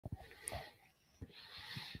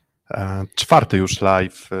Czwarty już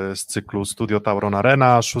live z cyklu Studio Tauron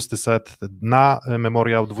Arena, 6. set na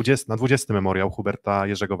memoriał 20 memoriał Huberta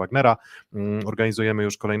Jerzego Wagnera. Organizujemy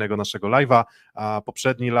już kolejnego naszego live'a, a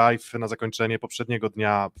poprzedni live na zakończenie poprzedniego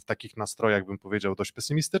dnia w takich nastrojach, bym powiedział, dość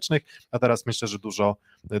pesymistycznych, a teraz myślę, że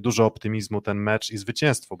dużo optymizmu ten mecz i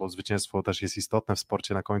zwycięstwo, bo zwycięstwo też jest istotne w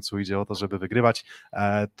sporcie, na końcu idzie o to, żeby wygrywać.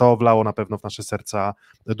 To wlało na pewno w nasze serca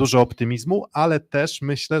dużo optymizmu, ale też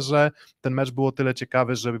myślę, że ten mecz było tyle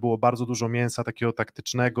ciekawy, żeby było bardzo dużo mięsa takiego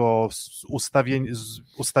taktycznego,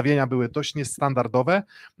 ustawienia były dość niestandardowe,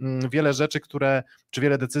 wiele rzeczy,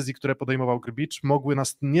 wiele decyzji, które podejmował Grbicz, mogły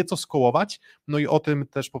nas nieco skołować, no i o tym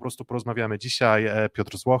też po prostu porozmawiamy dzisiaj.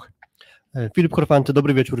 Piotr Złoch. Filip Korfanty,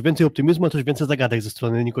 dobry wieczór. Więcej optymizmu, a też więcej zagadek ze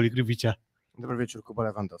strony Nikoli Grbicia. Dobry wieczór, Kuba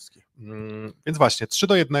Lewandowski. Więc właśnie,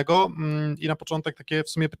 3-1 i na początek takie w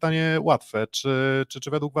sumie pytanie łatwe.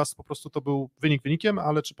 Czy według Was po prostu to był wynik wynikiem,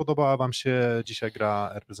 ale czy podobała Wam się dzisiaj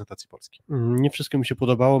gra reprezentacji Polski? Nie wszystko mi się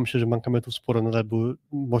podobało. Myślę, że mankamentów sporo nadal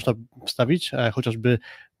można wstawić, chociażby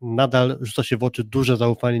nadal rzuca się w oczy duże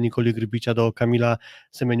zaufanie Nikoli Grbicia do Kamila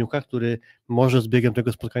Semeniuka, który może z biegiem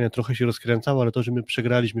tego spotkania trochę się rozkręcał, ale to, że my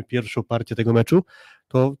przegraliśmy pierwszą partię tego meczu,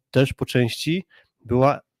 to też po części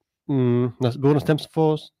było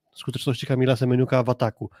następstwo skuteczności Kamila Semeniuka w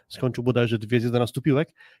ataku. Skończył bodajże 2 z 11 piłek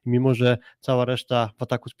i mimo, że cała reszta w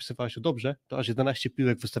ataku spisywała się dobrze, to aż 11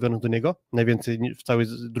 piłek wystawionych do niego, najwięcej w całej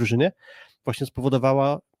drużynie, właśnie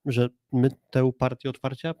spowodowała, że my tę partię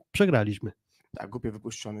otwarcia przegraliśmy. Tak, głupio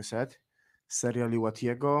wypuszczony set. Seria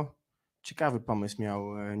Liłatiego. Ciekawy pomysł miał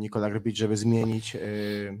Nikola Grbic, żeby zmienić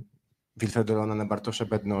Wilfredolona na Bartosza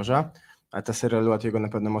Bednoża, ale ta seria Liłatiego na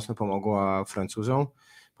pewno mocno pomogła Francuzom.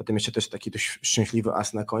 Potem jeszcze też taki dość szczęśliwy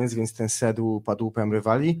as na koniec, więc ten set padł łupem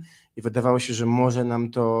rywali i wydawało się, że może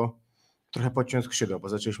nam to trochę podciąć skrzydło, bo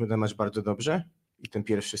zaczęliśmy ten mecz bardzo dobrze i ten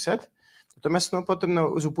pierwszy set. Natomiast potem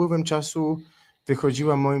z upływem czasu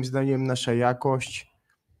wychodziła moim zdaniem nasza jakość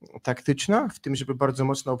taktyczna, w tym, żeby bardzo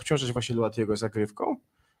mocno obciążać właśnie Liłatiego zagrywką,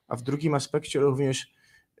 a w drugim aspekcie również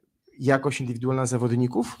jakość indywidualna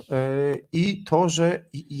zawodników i to, że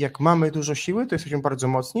jak mamy dużo siły, to jesteśmy bardzo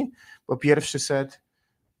mocni, bo pierwszy set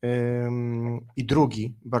i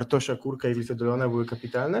drugi Bartosza, Kurka i Wilfredolona były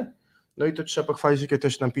kapitalne. No i to trzeba pochwalić, jakie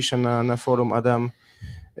też nam pisze na forum Adam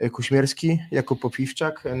Kuśmierski, Jakub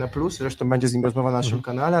Popiwczak na plus, zresztą będzie z nim rozmowa na naszym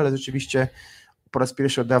kanale, ale rzeczywiście po raz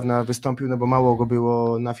pierwszy od dawna wystąpił, no bo mało go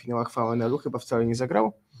było na finałach VNL-u, chyba wcale nie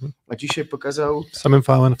zagrał, a dzisiaj pokazał... W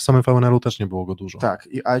samym VNL-u też nie było go dużo. Tak,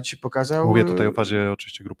 a ci pokazał... Mówię tutaj o fazie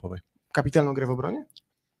oczywiście grupowej. Kapitalną grę w obronie.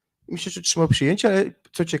 Myślę, że trzymał przyjęcie, ale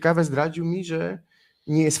co ciekawe zdradził mi, że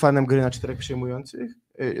nie jest fanem gry na 4 przyjmujących,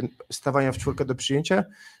 stawania w 4 do przyjęcia,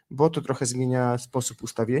 bo to trochę zmienia sposób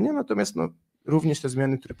ustawienia, natomiast również te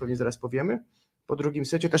zmiany, które pewnie zaraz powiemy, po drugim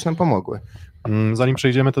secie też nam pomogły. Zanim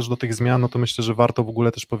przejdziemy też do tych zmian, no to myślę, że warto w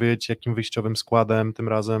ogóle też powiedzieć, jakim wyjściowym składem tym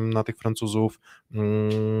razem na tych Francuzów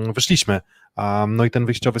wyszliśmy. No i ten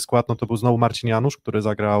wyjściowy skład, no to był znowu Marcin Janusz, który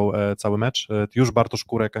zagrał cały mecz, już Bartosz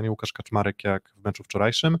Kurek, a nie Łukasz Kaczmarek jak w meczu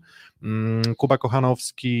wczorajszym, Kuba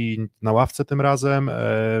Kochanowski na ławce tym razem,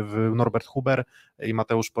 Norbert Huber i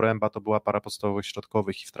Mateusz Poręba, to była para podstawowych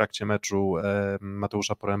środkowych i w trakcie meczu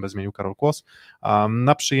Mateusza Porębę zmienił Karol Kłos,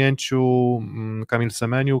 na przyjęciu Kamil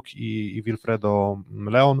Semeniuk i Wilfredo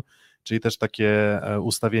Leon, czyli też takie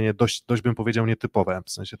ustawienie dość bym powiedział nietypowe,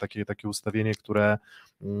 w sensie takie ustawienie,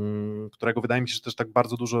 którego wydaje mi się, że też tak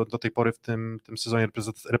bardzo dużo do tej pory w tym sezonie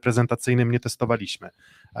reprezentacyjnym nie testowaliśmy.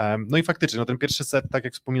 No i faktycznie, ten pierwszy set, tak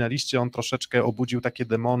jak wspominaliście, on troszeczkę obudził takie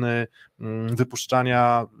demony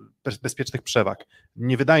wypuszczania bezpiecznych przewag.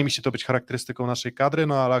 Nie wydaje mi się to być charakterystyką naszej kadry,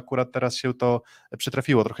 ale akurat teraz się to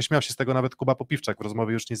przytrafiło. Trochę śmiał się z tego nawet Kuba Popiwczak w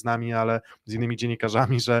rozmowie już nie z nami, ale z innymi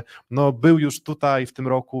dziennikarzami, że był już tutaj w tym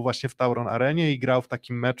roku właśnie w Tauron Arenie i grał w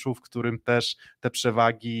takim meczu, w którym też te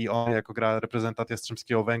przewagi on jako gra reprezentacja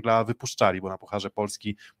Jastrzębskiego Węgla wypuszczali, bo na Pucharze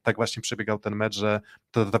Polski tak właśnie przebiegał ten mecz, że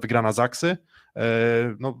ta wygrana Zaksy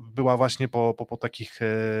była właśnie po takich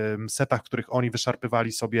setach, w których oni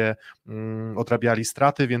wyszarpywali sobie, odrabiali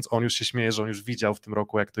straty, więc on już się śmieje, że on już widział w tym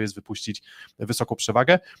roku, jak to jest wypuścić wysoką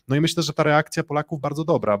przewagę. No i myślę, że ta reakcja Polaków bardzo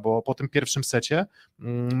dobra, bo po tym pierwszym secie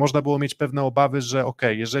można było mieć pewne obawy, że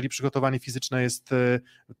jeżeli przygotowanie fizyczne jest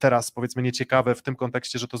teraz powiedzmy nieciekawe w tym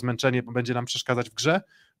kontekście, że to zmęczenie będzie nam przeszkadzać w grze,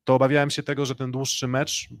 to obawiałem się tego, że ten dłuższy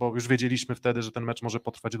mecz, bo już wiedzieliśmy wtedy, że ten mecz może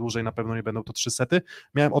potrwać dłużej, na pewno nie będą to 3 sety.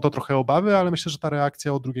 Miałem o to trochę obawy, ale myślę, że ta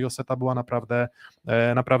reakcja od drugiego seta była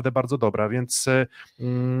naprawdę bardzo dobra, więc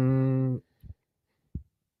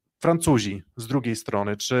Francuzi z drugiej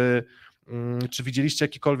strony, czy widzieliście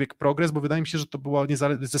jakikolwiek progres, bo wydaje mi się, że to było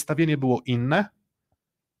zestawienie było inne,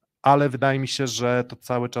 ale wydaje mi się, że to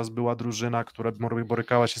cały czas była drużyna, która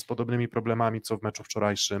borykała się z podobnymi problemami, co w meczu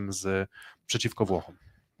wczorajszym przeciwko Włochom.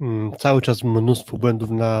 Cały czas mnóstwo błędów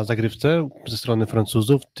na zagrywce ze strony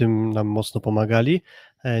Francuzów, tym nam mocno pomagali.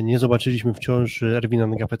 Nie zobaczyliśmy wciąż Erwina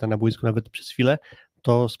Ngapeta na boisku nawet przez chwilę.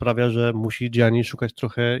 To sprawia, że musi Gianni szukać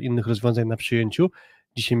trochę innych rozwiązań na przyjęciu.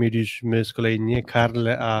 Dzisiaj mieliśmy z kolei nie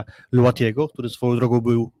Carle, a Luatiego, który swoją drogą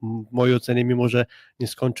był w mojej ocenie, mimo że nie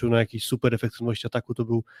skończył na jakiejś super efektywności ataku, to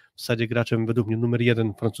był w zasadzie graczem według mnie numer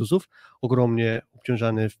 1 Francuzów, ogromnie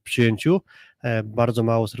obciążany w przyjęciu. Bardzo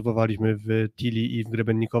mało serwowaliśmy w Tili i w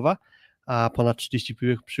Grebennikowa, a ponad 30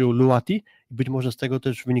 piłek przyjął Luati i być może z tego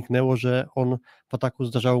też wyniknęło, że on w ataku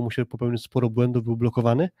zdarzało mu się popełnić sporo błędów, był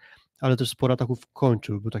blokowany, ale też sporo ataków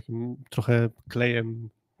kończył, był takim trochę klejem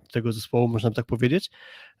tego zespołu, można by tak powiedzieć.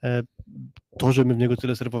 To, że my w niego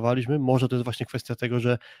tyle serwowaliśmy, może to jest właśnie kwestia tego,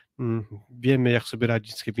 że wiemy, jak sobie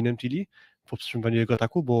radzić z Kevinem Tilly w powstrzymywaniu jego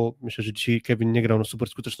ataku, bo myślę, że dzisiaj Kevin nie grał na super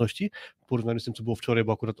skuteczności w porównaniu z tym, co było wczoraj,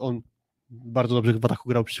 bo akurat on bardzo dobrze w ataku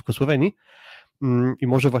grał przeciwko Słowenii i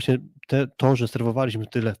może właśnie to, że serwowaliśmy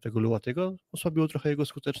tyle tego Luatiego, osłabiło trochę jego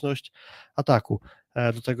skuteczność ataku.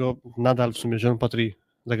 Do tego nadal w sumie Jean Patry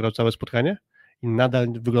zagrał całe spotkanie i nadal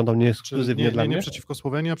wyglądał nieekskluzywnie dla mnie. Nie przeciwko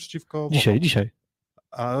Słowenii, a przeciwko... Dzisiaj.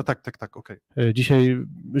 A, tak, okej. Dzisiaj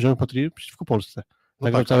Jean Patry przeciwko Polsce.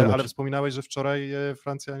 No tak, ale wspominałeś, że wczoraj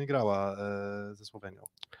Francja nie grała ze Słowenią.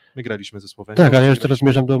 My graliśmy ze Słowenią. Tak, ale ja już teraz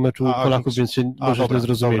zmierzam do meczu Polaków, więc się może źle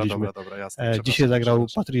zrozumieliśmy. Dobra, jasne. Dzisiaj zagrał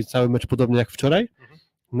Patry cały mecz podobnie jak wczoraj.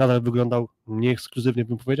 Nadal wyglądał nieekskluzywnie,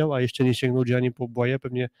 bym powiedział, a jeszcze nie sięgnął Gianni po Błaje,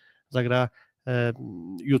 pewnie zagra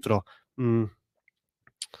jutro.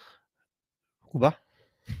 Kuba?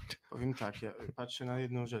 Powiem tak, ja patrzę na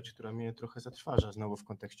jedną rzecz, która mnie trochę zatrważa znowu w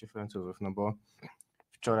kontekście Francuzów, no bo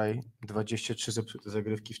wczoraj 23 zepsute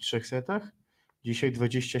zagrywki w 3 setach, dzisiaj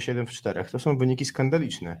 27 w 4. To są wyniki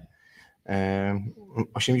skandaliczne.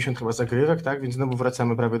 80 chyba zagrywek, tak? Więc znowu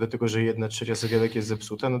wracamy prawie do tego, że 1/3 zagrywek jest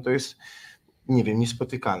zepsuta, no to jest, nie wiem,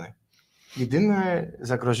 niespotykane. Jedyne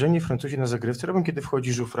zagrożenie Francuzi na zagrywce robią, kiedy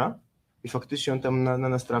wchodzi Żufra i faktycznie on tam na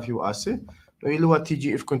nas trafił asy, no i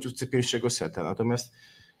Luati w końcówce pierwszego seta. Natomiast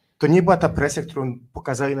to nie była ta presja, którą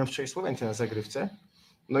pokazali nam wczoraj Słoweńcy na zagrywce.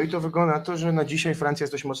 No i to wygląda na to, że na dzisiaj Francja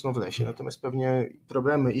jest dość mocno w lesie. Natomiast pewnie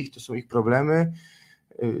problemy ich to są ich problemy.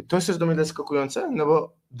 To jest też do mnie zaskakujące, no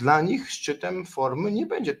bo dla nich szczytem formy nie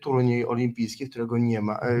będzie turniej olimpijski, którego nie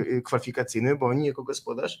ma, kwalifikacyjny, bo oni jako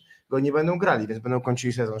gospodarz go nie będą grali, więc będą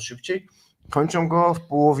kończyli sezon szybciej. Kończą go w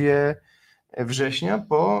połowie września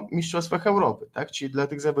po Mistrzostwach Europy, tak? Czyli dla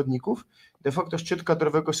tych zawodników de facto szczyt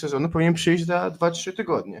kadrowego sezonu powinien przyjść za 2-3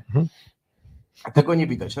 tygodnie. A tego nie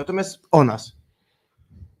widać. Natomiast o nas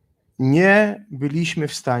nie byliśmy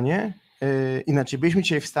w stanie, byliśmy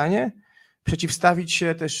dzisiaj w stanie przeciwstawić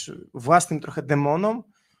się też własnym trochę demonom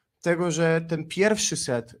tego, że ten pierwszy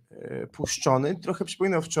set puszczony trochę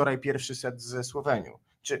przypominał wczoraj pierwszy set ze Słowenią.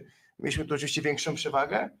 Mieliśmy tu oczywiście większą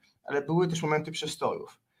przewagę, ale były też momenty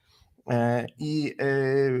przestojów. I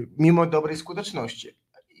mimo dobrej skuteczności.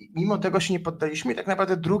 Mimo tego się nie poddaliśmy i tak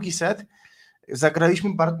naprawdę drugi set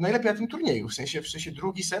zagraliśmy bardzo najlepiej na tym turnieju. W sensie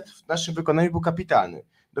drugi set w naszym wykonaniu był kapitalny.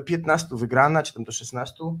 Do 15 wygrana, czy tam do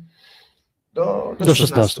 16. Do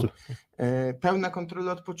 16. Pełna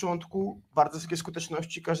kontrola od początku, bardzo wysokie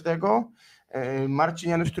skuteczności każdego. Marcin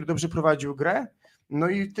Janusz, który dobrze prowadził grę. No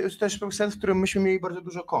i to jest też był set, w którym myśmy mieli bardzo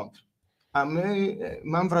dużo kontr. A my,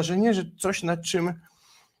 mam wrażenie, że coś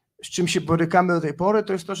z czym się borykamy do tej pory,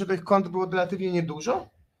 to jest to, że tych kont było relatywnie niedużo,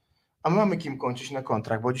 a my mamy kim kończyć na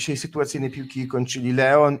kontrach, bo dzisiaj sytuacyjne piłki kończyli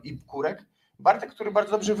Leon i Kurek. Bartek, który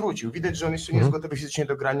bardzo dobrze wrócił. Widać, że on jeszcze nie jest gotowy fizycznie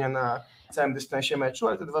do grania na całym dystansie meczu,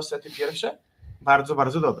 ale te 2 sety pierwsze bardzo,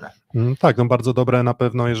 bardzo dobre. Tak, no bardzo dobre na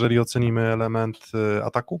pewno, jeżeli ocenimy element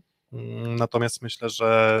ataku. Natomiast myślę,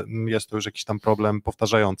 że jest to już jakiś tam problem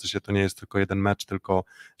powtarzający się, to nie jest tylko jeden mecz, tylko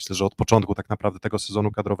myślę, że od początku tak naprawdę tego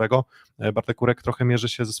sezonu kadrowego Bartek Kurek trochę mierzy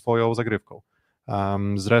się ze swoją zagrywką.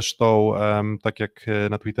 Zresztą, tak jak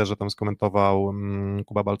na Twitterze tam skomentował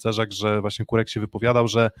Kuba Balcerzak, że właśnie Kurek się wypowiadał,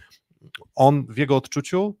 że on w jego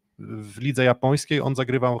odczuciu w lidze japońskiej on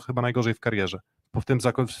zagrywał chyba najgorzej w karierze, w tym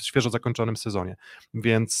świeżo zakończonym sezonie,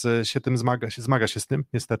 więc zmaga się z tym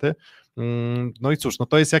niestety. No i cóż, no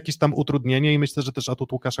to jest jakieś tam utrudnienie i myślę, że też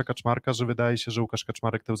atut Łukasza Kaczmarka, że wydaje się, że Łukasz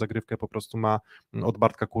Kaczmarek tę zagrywkę po prostu ma od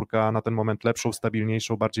Bartka Kurka na ten moment lepszą,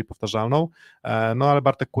 stabilniejszą, bardziej powtarzalną, no ale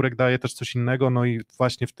Bartek Kurek daje też coś innego, no i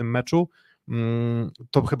właśnie w tym meczu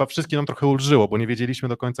to chyba wszystkim nam trochę ulżyło, bo nie wiedzieliśmy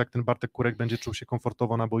do końca, jak ten Bartek Kurek będzie czuł się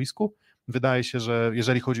komfortowo na boisku. Wydaje się, że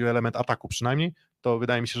jeżeli chodzi o element ataku przynajmniej, to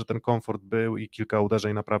wydaje mi się, że ten komfort był i kilka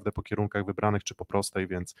uderzeń naprawdę po kierunkach wybranych, czy po prostej,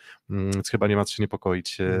 więc chyba nie ma co się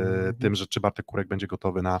niepokoić tym, że czy Bartek Kurek będzie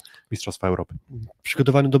gotowy na Mistrzostwa Europy.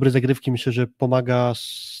 Przygotowaniu dobrej zagrywki myślę, że pomaga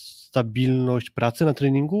stabilność pracy na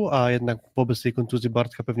treningu, a jednak wobec tej kontuzji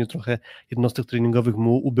Bartka pewnie trochę jednostek treningowych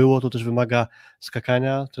mu ubyło, to też wymaga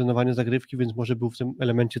skakania, trenowania zagrywki, więc może był w tym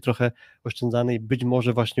elemencie trochę oszczędzany i być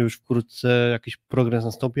może właśnie już wkrótce jakiś progres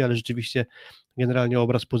nastąpi, ale rzeczywiście generalnie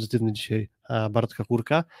obraz pozytywny dzisiaj Bartka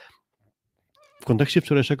Kurka. W kontekście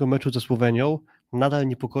wczorajszego meczu ze Słowenią nadal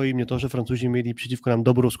niepokoi mnie to, że Francuzi mieli przeciwko nam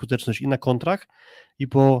dobrą skuteczność i na kontrach, i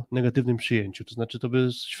po negatywnym przyjęciu. To znaczy, to by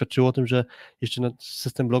świadczyło o tym, że jeszcze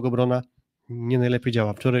system blok obrona nie najlepiej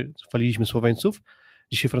działa. Wczoraj chwaliliśmy Słoweńców,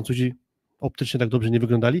 dzisiaj Francuzi optycznie tak dobrze nie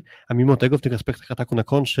wyglądali, a mimo tego w tych aspektach ataku na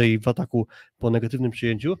kontrze i w ataku po negatywnym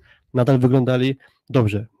przyjęciu nadal wyglądali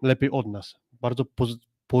dobrze, lepiej od nas. Bardzo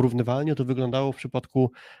porównywalnie to wyglądało w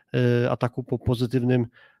przypadku ataku po pozytywnym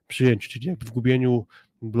przyjęciu, czyli jakby w gubieniu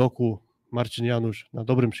bloku Marcin Janusz na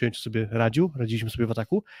dobrym przyjęciu sobie radziliśmy sobie w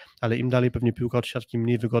ataku, ale im dalej pewnie piłka od siatki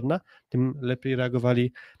mniej wygodna, tym lepiej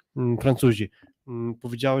reagowali Francuzi.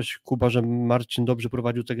 Powiedziałeś, Kuba, że Marcin dobrze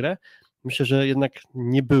prowadził tę grę. Myślę, że jednak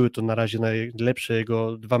nie były to na razie najlepsze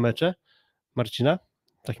jego 2 mecze Marcina,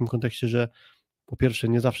 w takim kontekście, że po pierwsze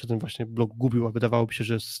nie zawsze ten właśnie blok gubił, a wydawało mi się,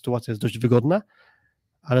 że sytuacja jest dość wygodna,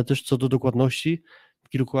 ale też co do dokładności w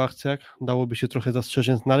kilku akcjach dałoby się trochę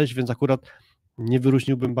zastrzeżeń znaleźć, więc akurat nie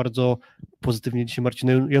wyróżniłbym bardzo pozytywnie dzisiaj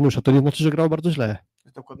Marcina Janusza. To nie znaczy, że grał bardzo źle.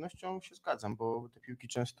 Z dokładnością się zgadzam, bo te piłki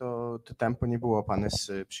często, to tempo nie było opane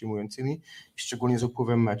z przyjmującymi, szczególnie z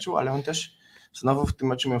upływem meczu, ale on też znowu w tym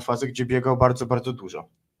meczu miał fazę, gdzie biegał bardzo, bardzo dużo.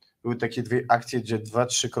 Były takie 2 akcje, gdzie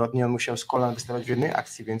 2-3-krotnie on musiał z kolan wystawać w jednej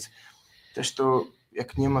akcji, więc też to,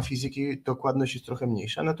 jak nie ma fizyki, dokładność jest trochę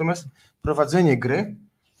mniejsza. Natomiast prowadzenie gry,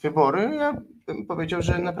 wybory, ja bym powiedział,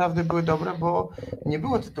 że naprawdę były dobre, bo nie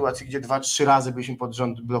było sytuacji, gdzie 2-3 razy byliśmy pod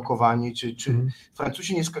rząd blokowani, czy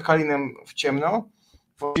Francuzi nie skakali nam w ciemno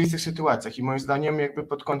w oczywistych sytuacjach i moim zdaniem jakby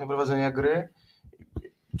pod kątem prowadzenia gry,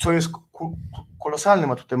 co jest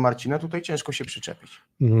kolosalnym atutem Marcina, tutaj ciężko się przyczepić.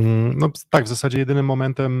 No tak, w zasadzie jedynym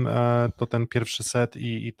momentem to ten pierwszy set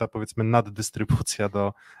i ta powiedzmy naddystrybucja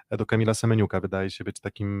do Kamila Semeniuka wydaje się być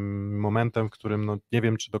takim momentem, w którym no, nie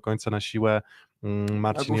wiem, czy do końca na siłę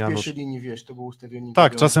Marcin Albo w Janusz... pierwszej linii, wiesz, to było ustawienie...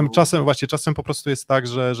 Tak, czasem po prostu jest tak,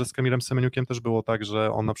 że z Kamilem Semeniukiem też było tak,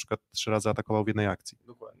 że on na przykład 3 razy atakował w jednej akcji.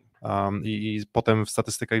 Dokładnie. I potem w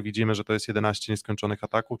statystykach widzimy, że to jest 11 nieskończonych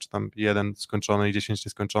ataków, czy tam 1 skończony i 10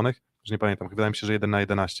 nieskończonych, że nie pamiętam, wydaje mi się, że 1 na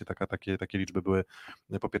 11, takie liczby były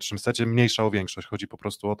po pierwszym secie, mniejsza o większość, chodzi po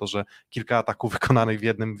prostu o to, że kilka ataków wykonanych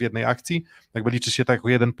w jednej akcji, jakby liczy się tak jako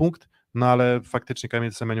 1 punkt, no ale faktycznie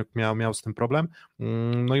Kamil Semeniuk miał z tym problem,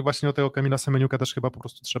 no i właśnie o tego Kamila Semeniuka też chyba po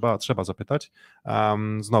prostu trzeba zapytać.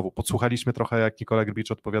 Znowu, podsłuchaliśmy trochę, jak Nikola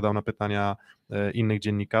Grbicz odpowiadał na pytania innych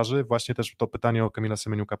dziennikarzy, właśnie też to pytanie o Kamila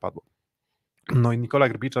Semeniuka padło. No i Nikola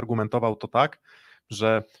Grbicz argumentował to tak,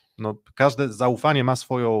 że no, każde zaufanie ma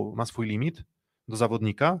swój limit do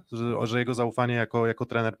zawodnika, że jego zaufanie jako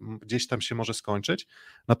trener gdzieś tam się może skończyć,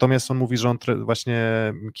 natomiast on mówi, że on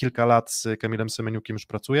właśnie kilka lat z Kamilem Semeniukiem już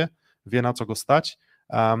pracuje, wie na co go stać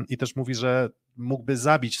i też mówi, że mógłby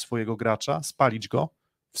zabić swojego gracza, spalić go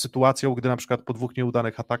w sytuacją, gdy na przykład po 2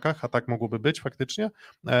 nieudanych atakach, a tak mogłoby być faktycznie,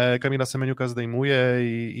 Kamila Semeniuka zdejmuje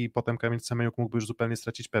i potem Kamil Semeniuk mógłby już zupełnie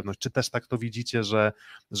stracić pewność. Czy też tak to widzicie,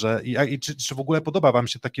 czy w ogóle podoba wam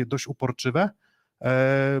się takie dość uporczywe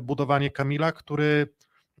budowanie Kamila, który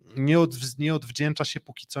nie odwdzięcza się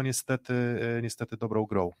póki co niestety dobrą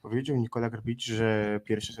grą? Powiedział Nikola Grbicz, że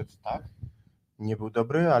pierwszy set tak, nie był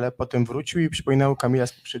dobry, ale potem wrócił i przypominał Kamila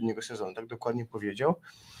z poprzedniego sezonu. Tak dokładnie powiedział.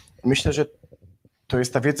 Myślę, że to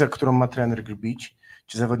jest ta wiedza, którą ma trener Grbicz.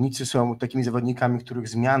 Czy zawodnicy są takimi zawodnikami, których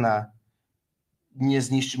zmiana nie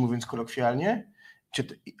zniszczy, mówiąc kolokwialnie,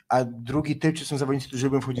 a drugi typ, czy są zawodnicy, którzy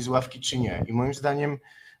lubią wchodzić z ławki, czy nie. I moim zdaniem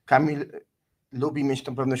Kamil lubi mieć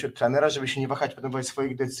tą pewność od trenera, żeby się nie wahać podejmować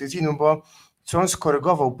swoich decyzji, no bo co on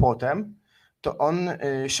skorygował potem, to on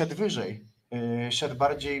szedł wyżej. Szedł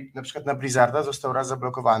bardziej, na przykład na Blizzarda, został raz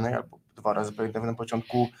zablokowany, albo 2 razy, pamiętam, na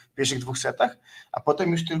początku w pierwszych 2 setach, a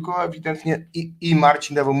potem już tylko ewidentnie i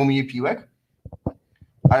Marcin dawał mu mniej piłek,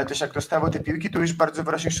 ale też jak dostawał te piłki, to już bardzo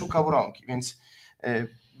wyraźnie szukał rąk, więc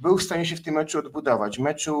był w stanie się w tym meczu odbudować.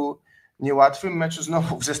 Meczu niełatwym, meczu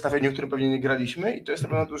znowu w zestawieniu, w którym pewnie nie graliśmy i to jest na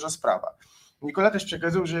pewno duża sprawa. Nikola też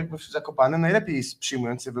przekazał, że jakby w Zakopanem najlepiej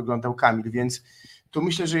przyjmujący wyglądał Kamil, więc tu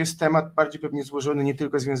myślę, że jest temat bardziej pewnie złożony, nie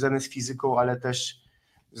tylko związany z fizyką, ale też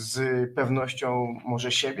z pewnością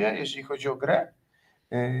może siebie, jeżeli chodzi o grę,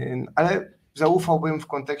 ale zaufałbym w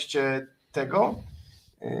kontekście tego,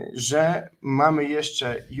 że mamy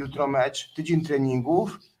jeszcze jutro mecz, tydzień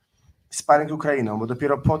treningów, sparring z Ukrainą, bo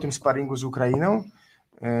dopiero po tym sparingu z Ukrainą,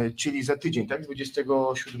 czyli za tydzień, tak,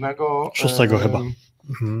 27. 6 chyba.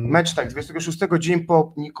 Mecz, tak, 26 dzień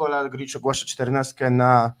po Nikola Gricz ogłasza 14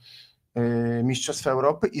 na Mistrzostwa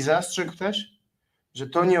Europy i zastrzegł też, że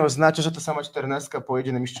to nie oznacza, że ta sama 14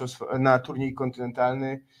 pojedzie na turniej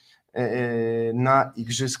kontynentalny, na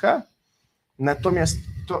igrzyska. Natomiast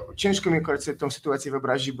to ciężko mi sobie tą sytuację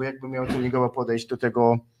wyobrazić, bo jakby miał treningowo podejść do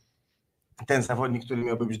tego ten zawodnik, który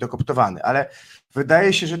miałby być dokoptowany. Ale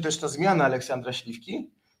wydaje się, że też ta zmiana Aleksandra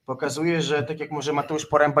Śliwki pokazuje, że tak jak może Mateusz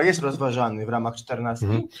Poręba jest rozważany w ramach 14,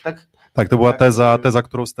 tak, to była teza,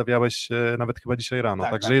 którą stawiałeś nawet chyba dzisiaj rano.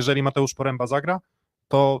 Tak, Także tak. jeżeli Mateusz Poręba zagra,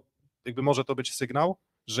 to jakby może to być sygnał,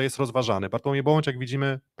 że jest rozważany. Bartłomiej Bołądź, jak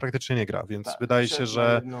widzimy, praktycznie nie gra, więc wydaje się,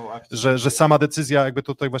 że sama decyzja, jakby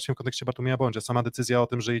tutaj właśnie w kontekście Bartłomieja Bołądzia, sama decyzja o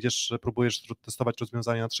tym, że idziesz, że próbujesz testować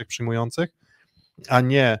rozwiązania na 3 przyjmujących, a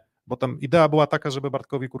nie, bo tam idea była taka, żeby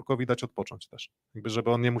Bartkowi Kurkowi dać odpocząć też, jakby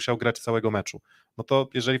żeby on nie musiał grać całego meczu. No to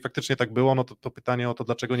jeżeli faktycznie tak było, no to pytanie o to,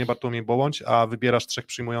 dlaczego nie Bartłomiej Bołądź, a wybierasz 3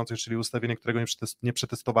 przyjmujących, czyli ustawienie, którego nie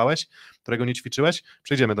przetestowałeś, którego nie ćwiczyłeś,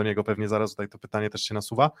 przejdziemy do niego pewnie zaraz, tutaj to pytanie też się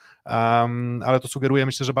nasuwa, ale to sugeruje,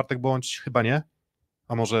 myślę, że Bartek Bołądź chyba nie,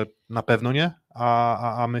 a może na pewno nie,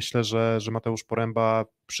 a myślę, że Mateusz Poręba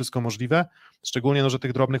wszystko możliwe, szczególnie, no, że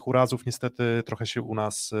tych drobnych urazów niestety trochę się u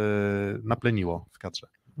nas napleniło w kadrze.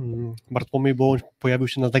 Bartłomiej Bołądź pojawił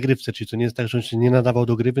się na zagrywce, czyli to nie jest tak, że on się nie nadawał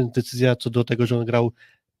do gry, więc decyzja co do tego, że on grał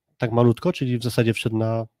tak malutko, czyli w zasadzie wszedł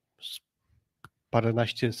na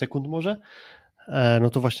paręnaście sekund może, no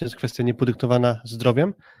to właśnie jest kwestia niepodyktowana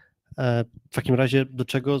zdrowiem. W takim razie do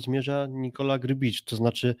czego zmierza Nikola Grbić? To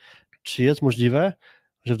znaczy, czy jest możliwe,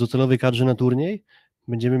 że w docelowej kadrze na turniej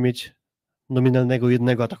będziemy mieć nominalnego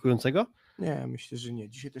jednego atakującego? Nie, myślę, że nie.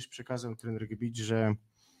 Dzisiaj też przekazał trener Grbić, że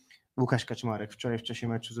Łukasz Kaczmarek wczoraj w czasie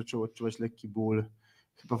meczu zaczął odczuwać lekki ból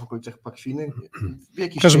chyba w okolicach pachwiny.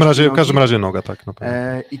 W każdym razie noga, tak.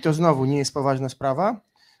 I to znowu nie jest poważna sprawa,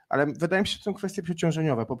 ale wydaje mi się, że to są kwestie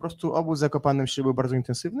przeciążeniowe. Po prostu obóz z Zakopanem się był bardzo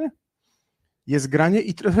intensywny, jest granie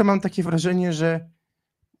i trochę mam takie wrażenie, że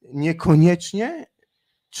niekoniecznie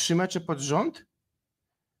 3 mecze pod rząd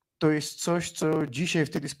to jest coś, co dzisiaj w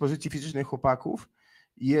tej dyspozycji fizycznej chłopaków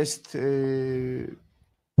jest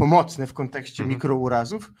pomocne w kontekście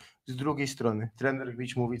mikrourazów. Z drugiej strony trener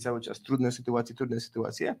Grbić mówi cały czas trudne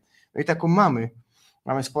sytuacje. No i taką mamy.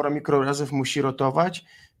 Mamy sporo mikrourazów, musi rotować.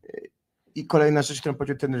 I kolejna rzecz, którą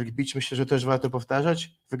powiedział trener Grbić, myślę, że też warto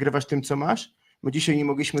powtarzać. Wygrywasz tym, co masz. My dzisiaj nie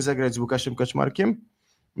mogliśmy zagrać z Łukaszem Kaczmarkiem.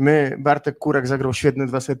 Bartek Kurak zagrał świetne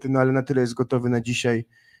 2 sety, no ale na tyle jest gotowy na dzisiaj,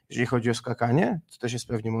 jeżeli chodzi o skakanie. To też jest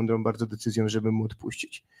pewnie mądrą bardzo decyzją, żeby mu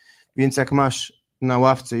odpuścić. Więc jak masz na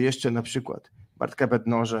ławce jeszcze na przykład Bartka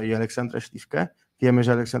Bednoża i Aleksandra Śliwkę, wiemy,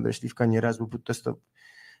 że Aleksander Śliwka nieraz był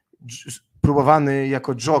próbowany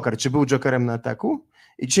jako joker, czy był jokerem na ataku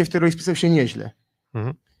i dzisiaj w tej roli spisał się nieźle.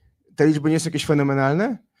 Te liczby nie są jakieś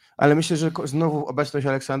fenomenalne, ale myślę, że znowu obecność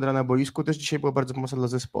Aleksandra na boisku też dzisiaj była bardzo pomocna dla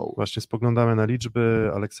zespołu. Właśnie spoglądamy na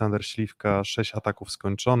liczby. Aleksander Śliwka 6 ataków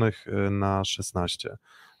skończonych na 16,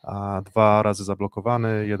 a 2 razy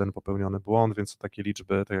zablokowany, 1 popełniony błąd, więc to takie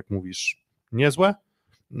liczby, tak jak mówisz, niezłe.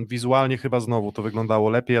 Wizualnie chyba znowu to wyglądało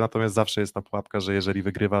lepiej, natomiast zawsze jest ta pułapka, że jeżeli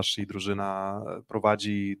wygrywasz i drużyna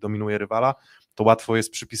prowadzi, dominuje rywala, to łatwo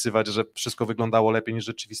jest przypisywać, że wszystko wyglądało lepiej niż w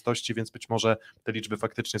rzeczywistości, więc być może te liczby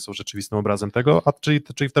faktycznie są rzeczywistym obrazem tego,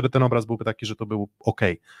 czyli wtedy ten obraz byłby taki, że to był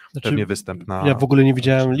pewnie występ na... Ja w ogóle nie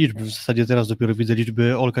widziałem liczb, w zasadzie teraz dopiero widzę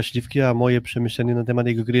liczby Olka Śliwki, a moje przemyślenie na temat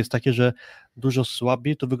jego gry jest takie, że dużo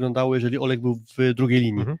słabiej to wyglądało, jeżeli Olek był w drugiej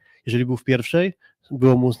linii. Jeżeli był w pierwszej,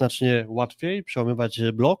 było mu znacznie łatwiej przełamywać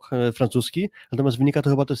blok francuski, natomiast wynika to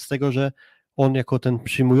chyba też z tego, że on jako ten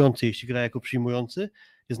przyjmujący, jeśli gra jako przyjmujący,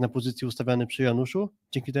 jest na pozycji ustawiany przy Januszu,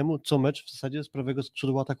 dzięki temu co mecz w zasadzie z prawego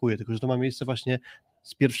skrzydła atakuje, tylko że to ma miejsce właśnie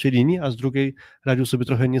z pierwszej linii, a z drugiej radził sobie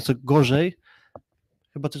trochę nieco gorzej,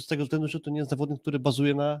 chyba też z tego względu, że to nie jest zawodnik, który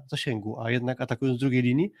bazuje na zasięgu, a jednak atakując z drugiej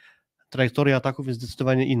linii, trajektoria ataków jest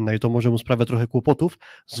zdecydowanie inna i to może mu sprawia trochę kłopotów,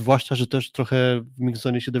 zwłaszcza, że też trochę w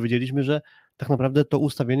Mixzonie się dowiedzieliśmy, że tak naprawdę to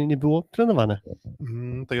ustawienie nie było trenowane.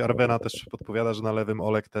 Tutaj Arwena też podpowiada, że na lewym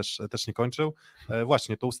Olek też nie kończył.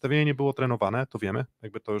 Właśnie, to ustawienie nie było trenowane, to wiemy,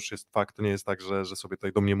 jakby to już jest fakt, to nie jest tak, że sobie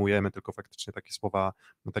tutaj domniemujemy, tylko faktycznie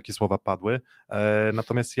takie słowa padły.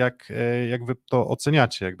 Natomiast jak wy to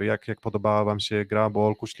oceniacie, jak podobała wam się gra, bo o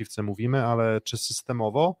Olku Śliwce mówimy, ale czy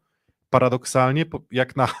systemowo paradoksalnie,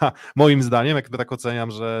 jak na moim zdaniem, jak tak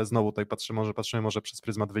oceniam, że znowu tutaj patrzymy może przez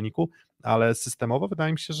pryzmat wyniku, ale systemowo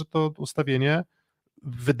wydaje mi się, że to ustawienie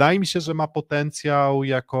wydaje mi się, że ma potencjał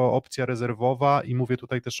jako opcja rezerwowa i mówię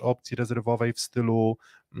tutaj też o opcji rezerwowej w stylu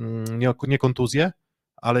nie kontuzje,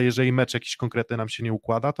 ale jeżeli mecz jakiś konkretny nam się nie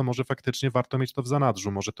układa, to może faktycznie warto mieć to w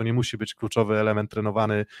zanadrzu, może to nie musi być kluczowy element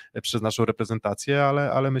trenowany przez naszą reprezentację,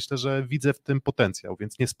 ale myślę, że widzę w tym potencjał,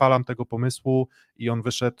 więc nie spalam tego pomysłu i on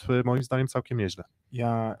wyszedł moim zdaniem całkiem nieźle.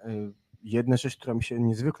 Jedna rzecz, która mi się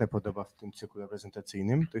niezwykle podoba w tym cyklu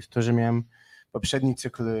reprezentacyjnym, to jest to, że miałem poprzedni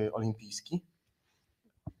cykl olimpijski,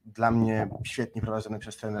 dla mnie świetnie prowadzony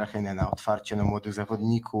przez trenera Heinena, otwarcie na młodych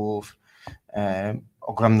zawodników,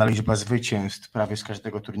 ogromna liczba zwycięstw, prawie z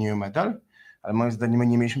każdego turnieju medal, ale moim zdaniem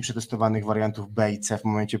nie mieliśmy przetestowanych wariantów B i C w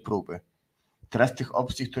momencie próby. Teraz tych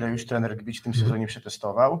opcji, które już trener Grbić w tym sezonie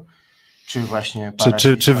przetestował, czy właśnie...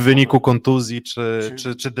 Czy w wyniku kontuzji,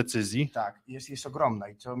 czy decyzji? Tak, jest ogromna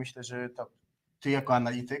i co myślę, że to ty jako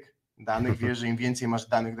analityk danych wiesz, że im więcej masz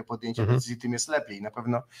danych do podjęcia decyzji, tym jest lepiej. Na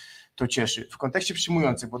pewno to cieszy. W kontekście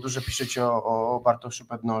przyjmujących, bo dużo piszecie o Bartoszu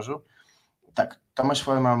Bednożu. Tak, Tomasz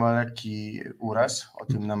Foreman ma lekki uraz, o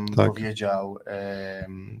tym nam powiedział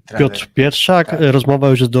trener. Piotr Pietrzak, tak. Rozmowa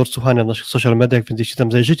już jest do odsłuchania w naszych social mediach, więc jeśli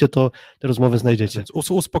tam zajrzycie, to te rozmowy znajdziecie.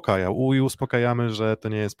 Uspokajał i uspokajamy, że to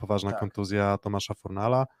nie jest poważna kontuzja Tomasza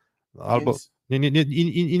Fornala, albo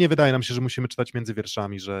nie wydaje nam się, że musimy czytać między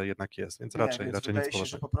wierszami, że jednak jest, więc raczej nic poważnego. Się,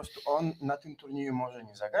 że po prostu on na tym turnieju może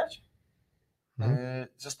nie zagrać.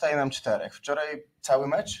 Zostaje nam 4. Wczoraj cały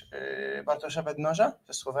mecz Bartosza Bednoża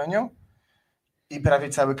ze Słowenią i prawie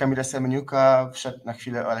cały Kamila Semeniuka, wszedł na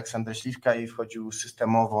chwilę Aleksander Śliwka i wchodził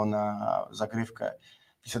systemowo na zagrywkę.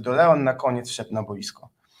 Do Leon na koniec wszedł na boisko.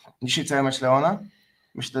 Dzisiaj cały mecz Leona,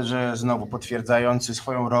 myślę, że znowu potwierdzający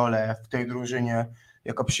swoją rolę w tej drużynie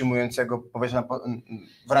jako przyjmującego, powiedzmy,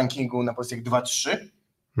 w rankingu na pozycjach 2-3,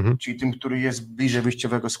 czyli tym, który jest bliżej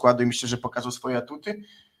wyjściowego składu i myślę, że pokazał swoje atuty.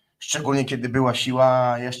 Szczególnie kiedy była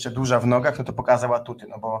siła jeszcze duża w nogach, no to pokazał atuty,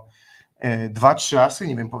 no bo 2-3 asy,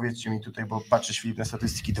 nie wiem, powiedzcie mi tutaj, bo patrzę Filip na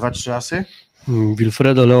statystyki, 2-3 asy.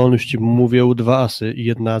 Wilfredo Leon już ci mówił 2 asy i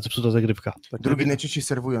 1 zepsuta zagrywka. Drugi najczęściej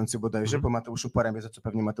serwujący bodajże, po Mateuszu Porębie, za co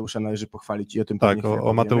pewnie Mateusza należy pochwalić i o tym tak,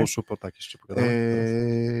 o Mateuszu tak jeszcze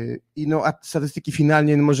pogadamy. I no, a statystyki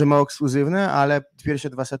finalnie może mało ekskluzywne, ale pierwsze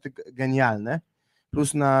 2 sety genialne.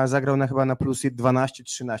 Plus zagrał chyba na plus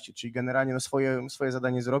 12-13, czyli generalnie swoje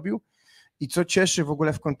zadanie zrobił. I co cieszy w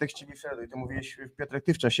ogóle w kontekście Wilfredo, i to mówiłeś, Piotrek,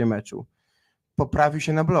 ty w czasie meczu, poprawił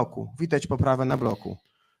się na bloku. Widać poprawę na bloku.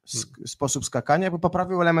 Sposób skakania, bo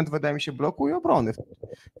poprawił element, wydaje mi się, bloku i obrony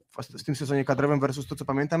w tym sezonie kadrowym versus to, co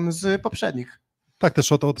pamiętam z poprzednich. Tak,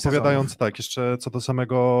 też odpowiadając, tak, jeszcze co do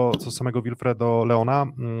samego Wilfredo Leona,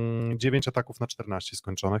 9 ataków na 14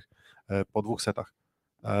 skończonych po 2 setach.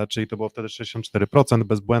 Czyli to było wtedy 64%,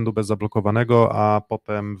 bez błędu, bez zablokowanego, a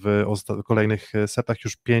potem w kolejnych setach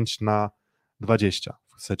już 5 na 20,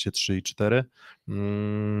 w secie 3 i 4.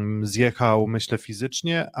 Zjechał, myślę,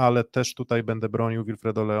 fizycznie, ale też tutaj będę bronił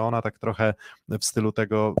Wilfredo Leona, tak trochę w stylu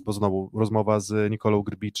tego, bo znowu rozmowa z Nikolą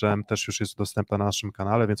Grbiczem też już jest dostępna na naszym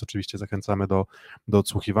kanale, więc oczywiście zachęcamy do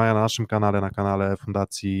odsłuchiwania na naszym kanale, na kanale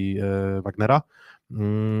Fundacji Wagnera.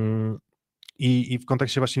 I w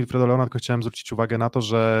kontekście właśnie Wilfredo Leona tylko chciałem zwrócić uwagę na to,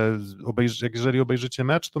 że jeżeli obejrzycie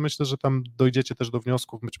mecz, to myślę, że tam dojdziecie też do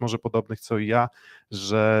wniosków, być może podobnych co i ja,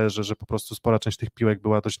 że po prostu spora część tych piłek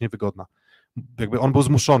była dość niewygodna. Jakby on był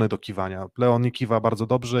zmuszony do kiwania. Leon nie kiwa bardzo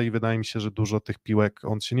dobrze i wydaje mi się, że dużo tych piłek,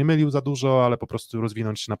 on się nie mylił za dużo, ale po prostu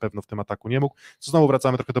rozwinąć się na pewno w tym ataku nie mógł. Znowu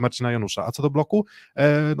wracamy trochę do Marcina Janusza. A co do bloku?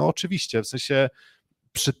 No oczywiście, w sensie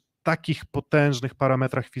przy takich potężnych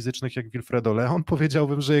parametrach fizycznych jak Wilfredo Leon,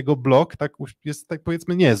 powiedziałbym, że jego blok jest tak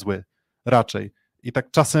powiedzmy niezły raczej. I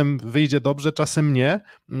tak czasem wyjdzie dobrze, czasem nie.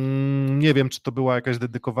 Nie wiem, czy to była jakaś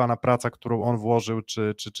dedykowana praca, którą on włożył,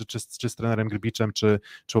 czy z trenerem Grbiczem, czy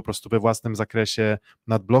po prostu we własnym zakresie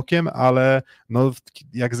nad blokiem, ale no,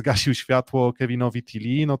 jak zgasił światło Kevinowi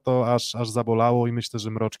Tilly, no to aż zabolało i myślę,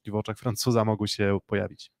 że mroczki w oczach Francuza mogły się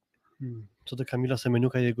pojawić. Co do Kamila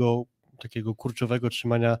Semeniuka, jego takiego kurczowego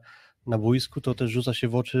trzymania na boisku, to też rzuca się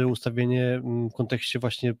w oczy ustawienie w kontekście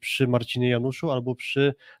właśnie przy Marcinie Januszu albo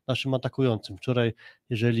przy naszym atakującym. Wczoraj,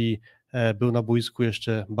 jeżeli był na boisku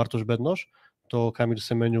jeszcze Bartosz Bednoż, to Kamil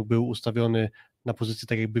Semeniuk był ustawiony na pozycji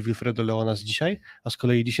tak jakby Wilfredo Leona z dzisiaj, a z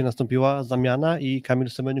kolei dzisiaj nastąpiła zamiana i Kamil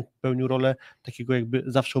Semeniuk pełnił rolę takiego jakby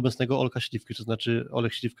zawsze obecnego Olka Śliwki, to znaczy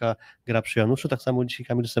Olek Śliwka gra przy Januszu, tak samo dzisiaj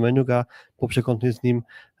Kamil Semeniuk, a poprzekątnie z nim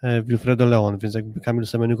Wilfredo Leon, więc jakby Kamil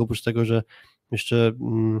Semeniuk oprócz tego, że jeszcze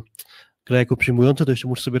gra jako przyjmujący, to jeszcze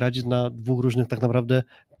musi sobie radzić na 2 różnych tak naprawdę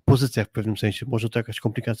pozycjach w pewnym sensie. Może to jakaś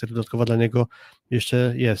komplikacja dodatkowa dla niego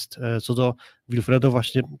jeszcze jest. Co do Wilfredo,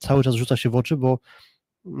 właśnie cały czas rzuca się w oczy, bo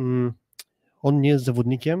on nie jest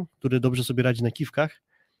zawodnikiem, który dobrze sobie radzi na kiwkach,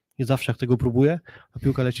 nie zawsze jak tego próbuje, a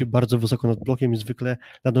piłka leci bardzo wysoko nad blokiem i zwykle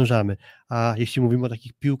nadążamy. A jeśli mówimy o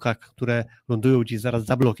takich piłkach, które lądują gdzieś zaraz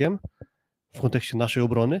za blokiem, w kontekście naszej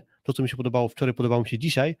obrony, to co mi się podobało wczoraj, podobało mi się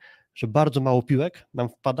dzisiaj, że bardzo mało piłek nam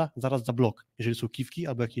wpada zaraz za blok. Jeżeli są kiwki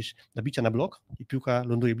albo jakieś nabicia na blok i piłka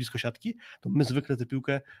ląduje blisko siatki, to my zwykle tę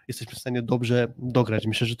piłkę jesteśmy w stanie dobrze dograć.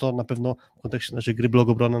 Myślę, że to na pewno w kontekście naszej gry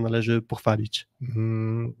blok-obrona należy pochwalić.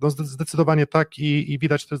 No zdecydowanie tak i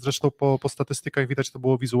widać to zresztą po statystykach, widać to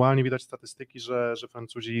było wizualnie, widać statystyki, że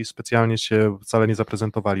Francuzi specjalnie się wcale nie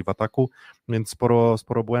zaprezentowali w ataku, więc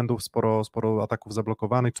sporo błędów, sporo ataków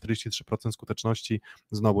zablokowanych, 43% skuteczności,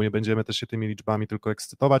 znowu nie będziemy też się tymi liczbami tylko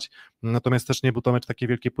ekscytować, natomiast też nie był to mecz takiej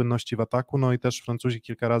wielkiej płynności w ataku, no i też Francuzi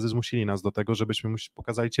kilka razy zmusili nas do tego, żebyśmy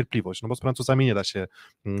pokazali cierpliwość, no bo z Francuzami nie da się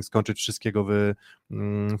skończyć wszystkiego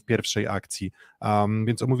w pierwszej akcji,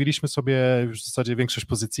 więc omówiliśmy sobie już w zasadzie większość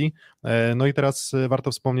pozycji, no i teraz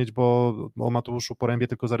warto wspomnieć, bo o Mateuszu Porębie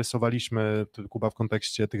tylko zarysowaliśmy, Kuba, w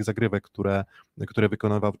kontekście tych zagrywek, które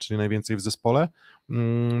wykonywał, czyli najwięcej w zespole,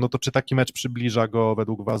 no to czy taki mecz przybliża go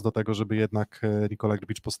według Was do tego, żeby jednak Nikola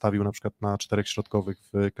Grbić postawił na przykład na 4 środkowych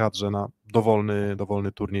w kadrze na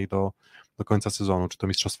dowolny turniej do końca sezonu, czy to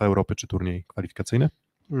Mistrzostwa Europy, czy turniej kwalifikacyjny?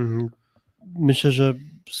 Myślę, że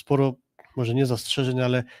sporo, może nie zastrzeżeń,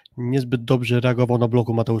 ale niezbyt dobrze reagował na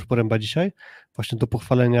bloku Mateusz Poręba dzisiaj. Właśnie do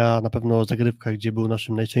pochwalenia na pewno zagrywka, gdzie był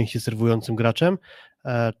naszym najczęściej serwującym graczem.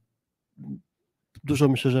 Dużo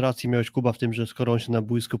myślę, że racji miałeś, Kuba, w tym, że skoro on się na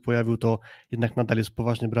boisku pojawił, to jednak nadal jest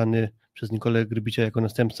poważnie brany przez Nikolę Grbicia jako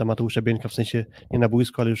następca Mateusza Bieńka, w sensie nie na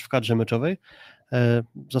boisku, ale już w kadrze meczowej.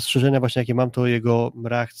 Zastrzeżenia właśnie jakie mam, to jego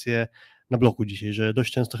reakcje na bloku dzisiaj, że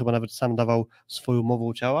dość często chyba nawet sam dawał swoją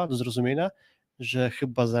mową ciała do zrozumienia, że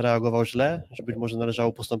chyba zareagował źle, że być może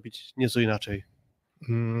należało postąpić nieco inaczej.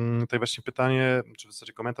 Tutaj właśnie pytanie, czy w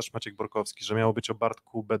zasadzie komentarz Maciek Borkowski, że miało być o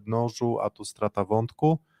Bartku Bednożu, a tu strata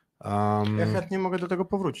wątku. Ja chętnie mogę do tego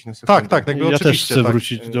powrócić na Tak, jakby ja oczywiście. też chcę tak.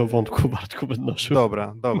 wrócić do wątku Bartku Bednoszu.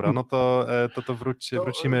 Dobra, no to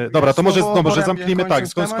wrócimy. Dobra, to może zamknijmy tak,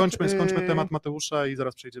 skończmy temat Mateusza i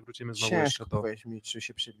zaraz wrócimy znowu jeszcze do... mi, czy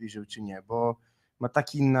się przybliżył, czy nie, bo ma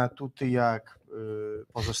takie inne atuty jak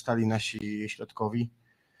pozostali nasi środkowi.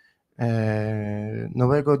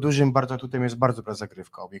 Nowego dużym bardzo atutem jest bardzo dobra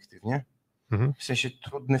zagrywka, obiektywnie. W sensie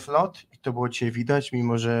trudny flot i to było dzisiaj widać,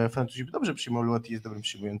 mimo że Francuzi dobrze przyjmują lot i jest dobrym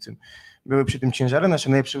przyjmującym. Były przy tym ciężary, nasze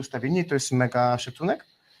najlepsze ustawienie i to jest mega szacunek.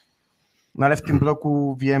 No ale w tym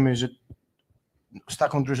bloku wiemy, że z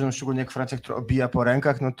taką drużyną, szczególnie jak Francja, która obija po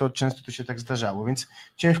rękach, no to często to się tak zdarzało, więc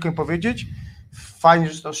ciężko mi powiedzieć. Fajnie,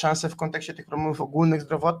 że to szanse w kontekście tych problemów ogólnych,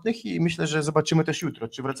 zdrowotnych i myślę, że zobaczymy też jutro,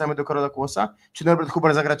 czy wracamy do Karola Kłosa, czy Norbert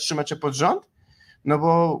Huber zagra 3 mecze pod rząd, no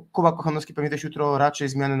bo Kuba Kochanowski pewnie też jutro raczej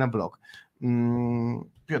zmiany na blok.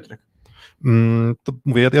 Piotrek. To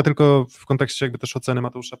mówię, ja tylko w kontekście jakby też oceny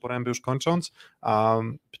Mateusza Poręby już kończąc,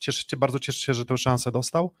 bardzo cieszę się, że tę szansę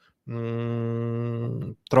dostał.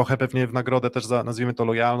 Trochę pewnie w nagrodę też za, nazwijmy to,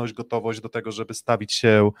 lojalność, gotowość do tego, żeby stawić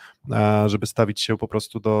się po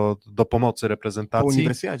prostu do pomocy reprezentacji.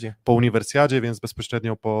 Po uniwersjadzie, więc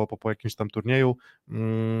bezpośrednio po jakimś tam turnieju,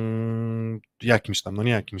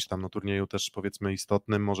 turnieju też powiedzmy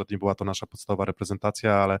istotnym, może nie była to nasza podstawowa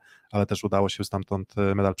reprezentacja, ale też udało się stamtąd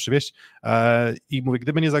medal przywieźć. I mówię,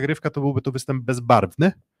 gdyby nie zagrywka, to byłby to występ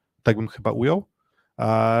bezbarwny, tak bym chyba ujął.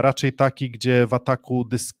 A raczej taki, gdzie w ataku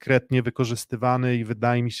dyskretnie wykorzystywany i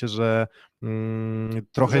wydaje mi się, że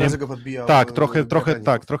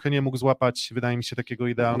trochę nie mógł złapać, wydaje mi się, takiego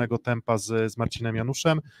idealnego tempa z Marcinem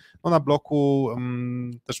Januszem. No na bloku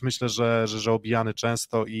też myślę, że obijany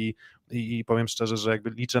często i powiem szczerze, że jakby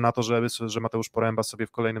liczę na to, że Mateusz Poręba sobie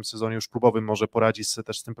w kolejnym sezonie już klubowym może poradzić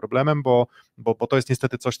też z tym problemem, bo to jest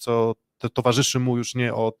niestety coś, co towarzyszy mu już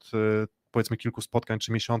nie od powiedzmy kilku spotkań,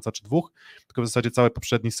 czy miesiąca, czy 2, tylko w zasadzie cały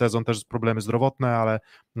poprzedni sezon też problemy zdrowotne,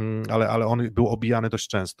 ale on był obijany dość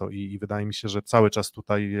często i wydaje mi się, że cały czas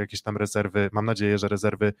tutaj jakieś tam rezerwy, mam nadzieję, że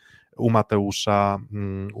rezerwy u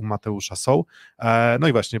Mateusza są. No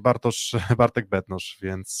i właśnie Bartek Bednosz,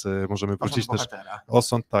 więc możemy wrócić też.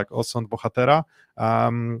 Osąd bohatera.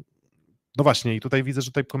 No właśnie, i tutaj widzę, że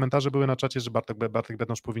tutaj komentarze były na czacie, że Bartek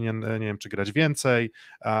Bednosz powinien, nie wiem, czy grać więcej.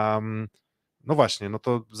 No właśnie, no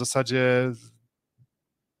to w zasadzie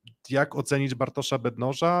jak ocenić Bartosza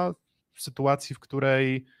Bednoża w sytuacji, w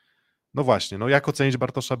której, no właśnie, no jak ocenić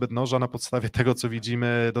Bartosza Bednoża na podstawie tego, co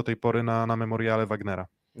widzimy do tej pory na memoriale Wagnera?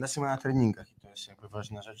 na treningach i to jest jakby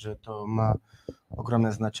ważna rzecz, że to ma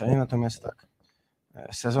ogromne znaczenie, natomiast tak,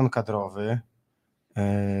 sezon kadrowy,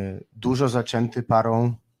 dużo zaczęty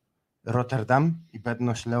parą Rotterdam i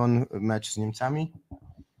Bednosz-Leon mecz z Niemcami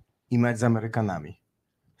i mecz z Amerykanami.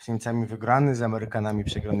 Z Niemcami wygrany, z Amerykanami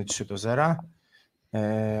przegrany 3-0.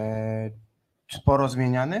 Sporo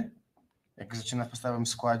zmieniany, jak zaczyna w podstawowym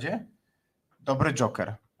składzie. Dobry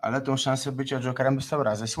joker, ale tą szansę bycia jokerem dostał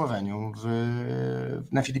raz ze Słowenią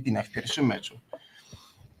na Filipinach w pierwszym meczu.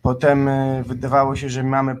 Potem wydawało się, że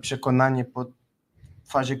mamy przekonanie po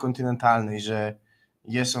fazie kontynentalnej, że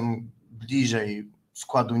jest on bliżej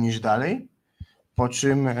składu niż dalej, po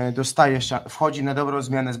czym wchodzi na dobrą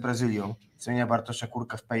zmianę z Brazylią. Zmienia Bartosza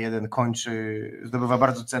Kurka w P1, zdobywa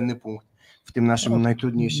bardzo cenny punkt w tym naszym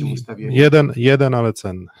najtrudniejszym ustawieniu. Jeden, ale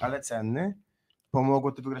cenny. Ale cenny.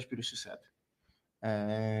 Pomogło to wygrać pierwszy set.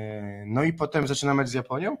 No i potem zaczyna mecz z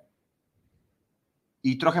Japonią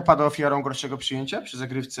i trochę pada ofiarą gorszego przyjęcia przy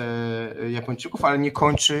zagrywce Japończyków, ale nie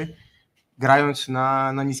kończy grając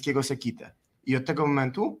na niskiego sekitę. I od tego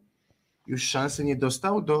momentu już szansy nie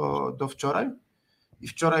dostał do wczoraj. I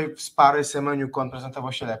wczoraj z pary Semeniuk on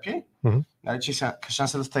prezentował się lepiej, ale dzisiaj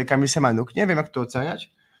szansę dostaje Kamil Semenuk. Nie wiem, jak to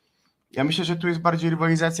oceniać. Ja myślę, że tu jest bardziej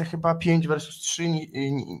rywalizacja chyba 5 versus 3,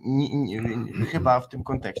 chyba w tym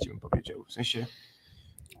kontekście bym powiedział. W sensie,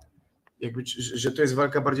 jakby, że to jest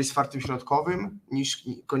walka bardziej z czwartym środkowym niż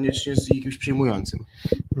koniecznie z jakimś przyjmującym.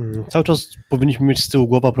 Cały czas powinniśmy mieć z tyłu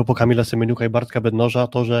głowy a propos Kamila Semeniuka i Bartka Bednoża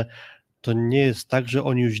to, że to nie jest tak, że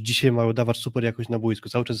oni już dzisiaj mają dawać super jakość na boisku.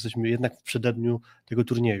 Cały czas jesteśmy jednak w przededniu tego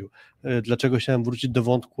turnieju. Dlaczego chciałem wrócić do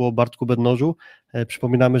wątku o Bartku Bednożu?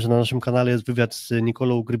 Przypominamy, że na naszym kanale jest wywiad z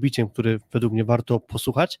Nikolą Grybiciem, który według mnie warto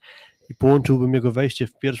posłuchać i połączyłbym jego wejście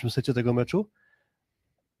w pierwszym secie tego meczu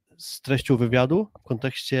z treścią wywiadu w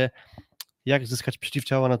kontekście jak zyskać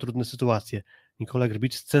przeciwciała na trudne sytuacje. Nikola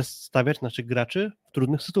Grbic chce stawiać naszych graczy w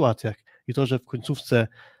trudnych sytuacjach i to, że w końcówce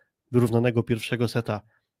wyrównanego pierwszego seta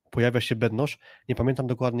pojawia się Bednosz. Nie pamiętam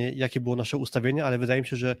dokładnie, jakie było nasze ustawienie, ale wydaje mi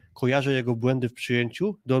się, że kojarzę jego błędy w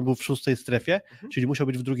przyjęciu, gdy on był w 6. strefie, czyli musiał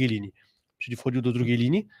być w drugiej linii. Czyli wchodził do drugiej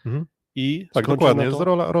linii i tak, dokładnie.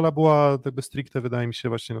 Rola była jakby stricte, wydaje mi się,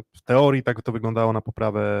 właśnie w teorii tak to wyglądało na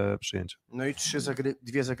poprawę przyjęcia. No i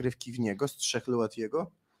dwie zagrywki w niego z 3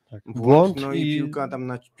 Luatiego. Tak. Błąd, no i piłka tam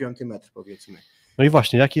na 5 metr, powiedzmy. No i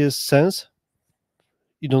właśnie, jaki jest sens,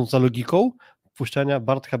 idąc za logiką, wpuszczania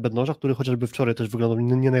Bartka Bednoża, który chociażby wczoraj też wyglądał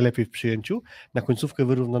nie najlepiej w przyjęciu, na końcówkę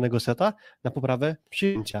wyrównanego seta, na poprawę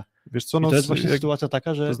przyjęcia. Wiesz co, I to jest właśnie sytuacja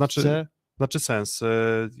taka, że Znaczy sens.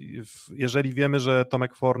 Jeżeli wiemy, że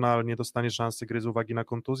Tomek Fornal nie dostanie szansy gry z uwagi na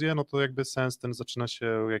kontuzję, no to jakby sens ten zaczyna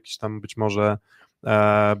się jakiś tam być może.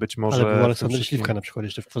 Ale był Aleksander Śliwka na przykład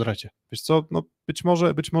jeszcze w kwadracie. Wiesz co, no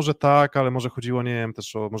być może tak, ale może chodziło, nie wiem,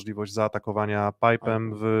 też o możliwość zaatakowania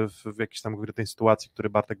pipe'em w jakiejś tam konkretnej sytuacji, który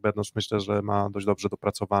Bartek Bednosz myślę, że ma dość dobrze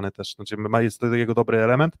dopracowany też. Znaczy jest to jego dobry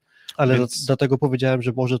element. Ale dlatego powiedziałem,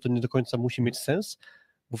 że może to nie do końca musi mieć sens,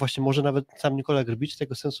 bo właśnie może nawet sam Nikola Grbic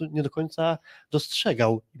tego sensu nie do końca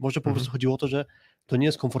dostrzegał. Może po prostu chodziło o to, że to nie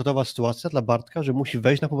jest komfortowa sytuacja dla Bartka, że musi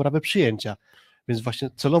wejść na poprawę przyjęcia. Więc właśnie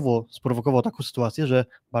celowo sprowokował taką sytuację, że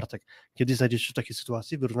Bartek, kiedy znajdziesz się w takiej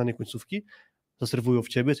sytuacji, wyrównanie końcówki, zaserwują w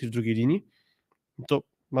ciebie, jesteś w drugiej linii, to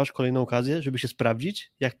masz kolejną okazję, żeby się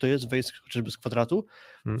sprawdzić, jak to jest wejść chociażby z kwadratu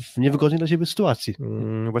w niewygodnej dla ciebie sytuacji.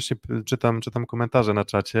 Właśnie czytam komentarze na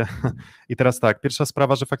czacie i teraz tak, pierwsza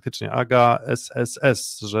sprawa, że faktycznie Aga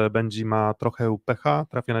SSS, że będzie ma trochę pecha,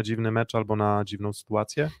 trafia na dziwny mecz albo na dziwną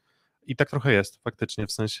sytuację i tak trochę jest faktycznie,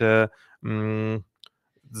 w sensie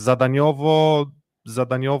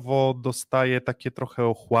zadaniowo dostaje takie trochę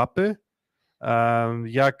ochłapy.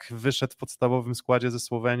 Jak wyszedł w podstawowym składzie ze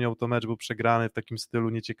Słowenią, to mecz był przegrany w takim stylu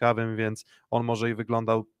nieciekawym, więc on może i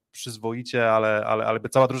wyglądał przyzwoicie, ale by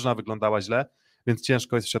cała drużyna wyglądała źle, więc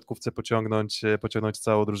ciężko jest w siatkówce pociągnąć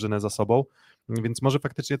całą drużynę za sobą, więc może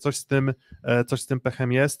faktycznie coś z tym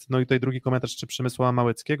pechem jest. No i tutaj drugi komentarz czy Przemysława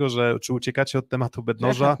Małeckiego, że czy uciekacie od tematu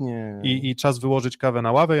Bednoża i czas wyłożyć kawę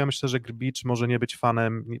na ławę. Ja myślę, że Grbic może nie być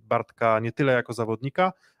fanem Bartka nie tyle jako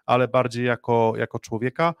zawodnika, ale bardziej jako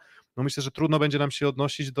człowieka. No myślę, że trudno będzie nam się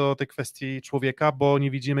odnosić do tej kwestii człowieka, bo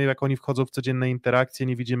nie widzimy, jak oni wchodzą w codzienne interakcje,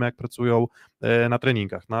 nie widzimy, jak pracują na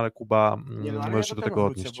treningach, no ale Kuba może się do tego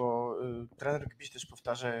odnieść. Bo trener Grbic też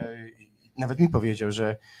powtarza, nawet mi powiedział,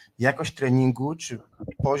 że jakość treningu, czy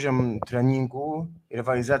poziom treningu,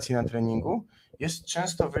 rywalizacji na treningu jest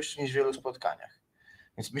często wyższy niż w wielu spotkaniach.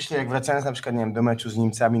 Więc myślę, jak wracając na przykład, nie wiem, do meczu z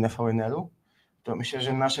Niemcami na VNL-u, to myślę,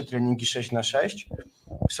 że nasze treningi 6x6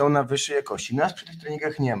 są na wyższej jakości. Nas przy tych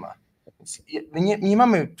treningach nie ma. Więc my nie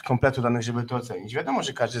mamy kompletu danych, żeby to ocenić. Wiadomo,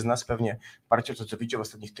 że każdy z nas pewnie parcie to, co widział w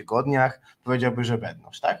ostatnich tygodniach, powiedziałby, że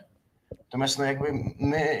bedność, tak? Natomiast no jakby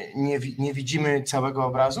my nie widzimy całego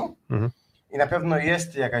obrazu i na pewno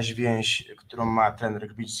jest jakaś więź, którą ma trener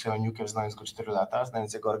Grbić z Semeniukiem, znając go 4 lata,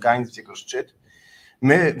 znając jego organizm, jego szczyt.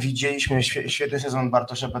 My widzieliśmy świetny sezon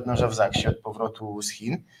Bartosza Bednoża w Zaksie od powrotu z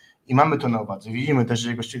Chin i mamy to na uwadze. Widzimy też, że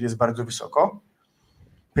jego szczyt jest bardzo wysoko.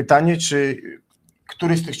 Pytanie, czy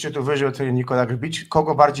który z tych szczytów wyżej oceni Nikola Grbić,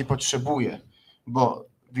 kogo bardziej potrzebuje, bo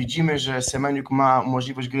widzimy, że Semeniuk ma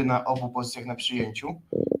możliwość gry na obu pozycjach na przyjęciu,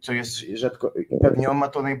 co jest rzadko, pewnie on ma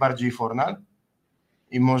to najbardziej Fornal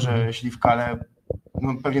i może Śliwkale,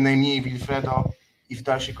 no pewnie najmniej Wilfredo i w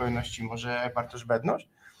dalszej kolejności może Bartosz Bednoż,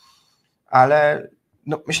 ale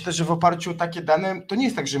no myślę, że w oparciu o takie dane, to nie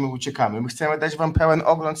jest tak, że my uciekamy, my chcemy dać wam pełen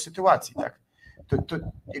ogląd sytuacji, tak? To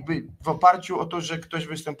jakby w oparciu o to, że ktoś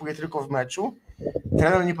występuje tylko w meczu,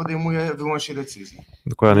 trener nie podejmuje wyłącznie decyzji.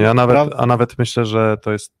 Dokładnie, a nawet myślę, że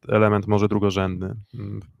to jest element może drugorzędny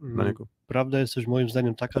dla niego. Prawda jest też moim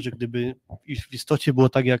zdaniem taka, że gdyby w istocie było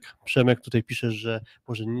tak, jak Przemek tutaj piszesz, że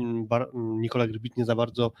może Nikola Grbić nie za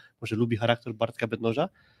bardzo może lubi charakter Bartka Bednoża,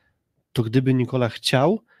 to gdyby Nikola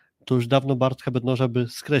chciał, to już dawno Bartka Bednoża by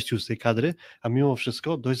skreślił z tej kadry, a mimo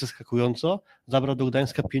wszystko dość zaskakująco zabrał do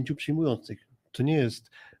Gdańska 5 przyjmujących. To nie jest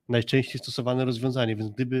najczęściej stosowane rozwiązanie,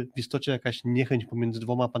 więc gdyby w istocie jakaś niechęć pomiędzy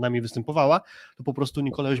dwoma panami występowała, to po prostu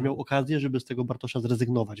Nikola już miał okazję, żeby z tego Bartosza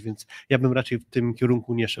zrezygnować, więc ja bym raczej w tym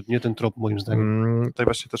kierunku nie szedł, nie ten trop moim zdaniem. Tutaj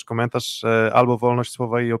właśnie też komentarz, albo wolność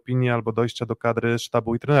słowa i opinii, albo dojścia do kadry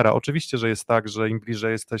sztabu i trenera. Oczywiście, że jest tak, że im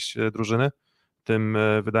bliżej jesteś drużyny, tym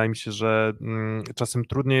wydaje mi się, że czasem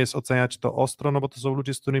trudniej jest oceniać to ostro, no bo to są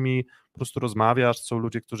ludzie, z którymi po prostu rozmawiasz, są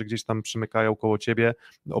ludzie, którzy gdzieś tam przymykają koło ciebie,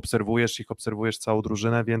 obserwujesz ich, obserwujesz całą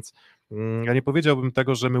drużynę, więc ja nie powiedziałbym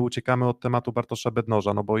tego, że my uciekamy od tematu Bartosza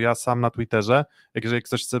Bednoża, no bo ja sam na Twitterze, jeżeli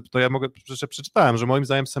ktoś chce, to ja mogę, przeczytałem, że moim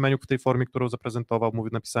zdaniem Semeniuk w tej formie, którą zaprezentował,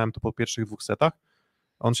 napisałem to po pierwszych 2 setach,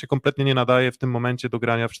 on się kompletnie nie nadaje w tym momencie do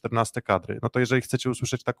grania w 14 kadry. No to jeżeli chcecie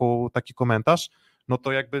usłyszeć taki komentarz, no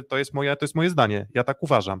to jakby to jest moje zdanie, ja tak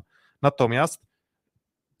uważam. Natomiast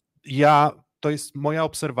to jest moja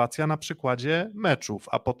obserwacja na przykładzie meczów,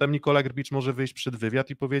 a potem Nikola Grbić może wyjść przed wywiad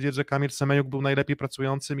i powiedzieć, że Kamil Semeniuk był najlepiej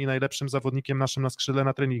pracującym i najlepszym zawodnikiem naszym na skrzydle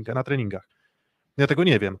na treningach. Ja tego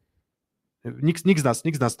nie wiem. Nikt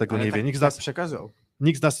z nas tego nie wie. Nikt z nas przekazał.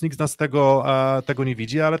 Nikt z nas tego nie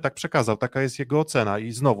widzi, ale tak przekazał, taka jest jego ocena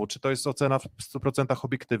i znowu, czy to jest ocena w 100%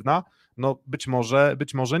 obiektywna? No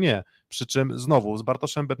być może nie, przy czym znowu z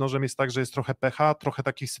Bartoszem Bednożem jest tak, że jest trochę pecha, trochę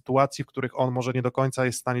takich sytuacji, w których on może nie do końca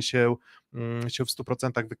jest w stanie się w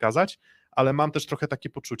 100% wykazać, ale mam też trochę takie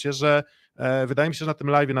poczucie, że wydaje mi się, że na tym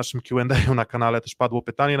live naszym Q&A na kanale też padło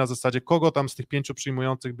pytanie na zasadzie, kogo tam z tych 5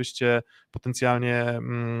 przyjmujących byście potencjalnie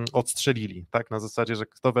odstrzelili, tak, na zasadzie, że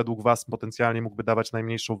kto według was potencjalnie mógłby dawać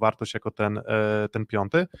najmniejszą wartość jako ten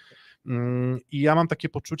 5. I ja mam takie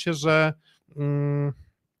poczucie, że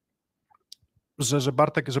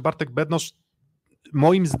Bartek Bednoż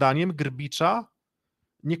moim zdaniem Grbicza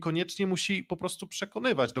niekoniecznie musi po prostu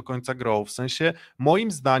przekonywać do końca grą, w sensie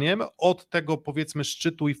moim zdaniem od tego powiedzmy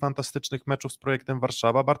szczytu i fantastycznych meczów z projektem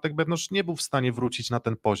Warszawa Bartek Bednoż nie był w stanie wrócić na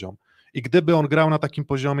ten poziom i gdyby on grał na takim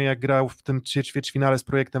poziomie jak grał w tym ćwierćfinale z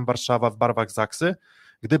projektem Warszawa w barwach Zaksy,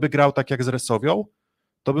 gdyby grał tak jak z Resowią,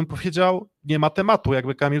 to bym powiedział, nie ma tematu,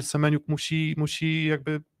 jakby Kamil Semeniuk musi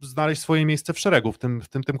jakby znaleźć swoje miejsce w szeregu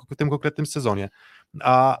w tym konkretnym sezonie,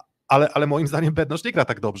 ale moim zdaniem Bednoż nie gra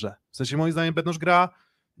tak dobrze, w sensie moim zdaniem Bednoż gra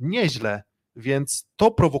nieźle, więc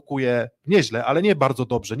to prowokuje nieźle, ale nie bardzo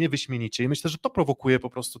dobrze, nie wyśmienicie i myślę, że to prowokuje po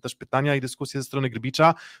prostu też pytania i dyskusje ze strony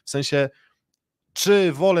Grybicza, w sensie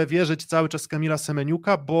czy wolę wierzyć cały czas Kamila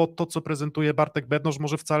Semeniuka, bo to, co prezentuje Bartek Bednoż,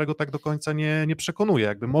 może wcale go tak do końca nie przekonuje,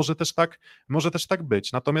 jakby może też tak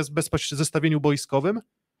być, natomiast w zestawieniu boiskowym,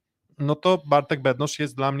 no to Bartek Bednoż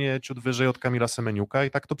jest dla mnie ciut wyżej od Kamila Semeniuka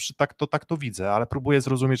i tak to widzę, ale próbuję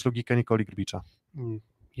zrozumieć logikę Nikoli Grybicza.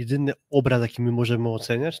 Jedyny obraz, jaki my możemy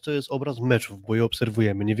oceniać, to jest obraz meczów, bo je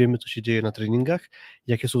obserwujemy. Nie wiemy, co się dzieje na treningach,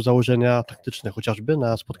 jakie są założenia taktyczne chociażby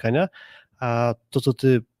na spotkania, a to, co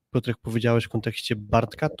ty, Piotrek, powiedziałeś w kontekście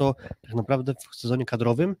Bartka, to tak naprawdę w sezonie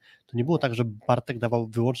kadrowym to nie było tak, że Bartek dawał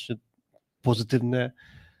wyłącznie pozytywne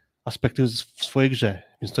aspekty w swojej grze,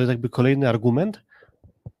 więc to jest jakby kolejny argument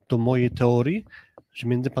do mojej teorii, że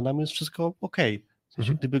między panami jest wszystko okej. W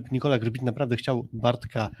sensie, gdyby Nikola Grbić naprawdę chciał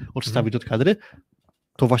Bartka odstawić od kadry,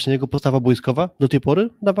 to właśnie jego postawa boiskowa do tej pory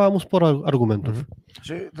dawała mu sporo argumentów.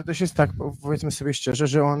 To też jest tak, powiedzmy sobie szczerze,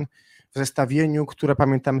 że on w zestawieniu, które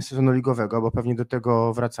pamiętamy z sezonu ligowego, bo pewnie do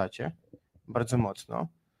tego wracacie bardzo mocno,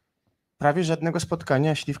 prawie żadnego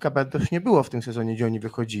spotkania Śliwka Bednoż nie było w tym sezonie, gdzie oni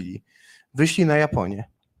wychodzili. Wyszli na Japonię.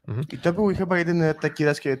 I to był chyba jedyny taki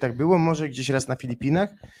raz, kiedy tak było, może gdzieś raz na Filipinach,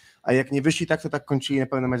 a jak nie wyszli tak, to tak kończyli na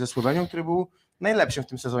pewno mecz ze Słowenią, który był najlepszym w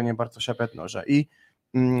tym sezonie Bartosza Bednoża. I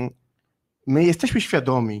my jesteśmy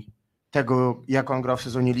świadomi tego, jak on grał w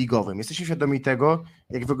sezonie ligowym. Jesteśmy świadomi tego,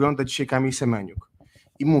 jak wygląda dzisiaj Kamil Semeniuk.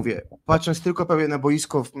 I mówię, patrząc tylko pewnie na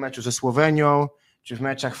boisko w meczu ze Słowenią, czy w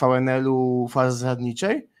meczach VNL-u fazy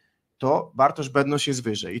zasadniczej, to Bartosz Bednoż jest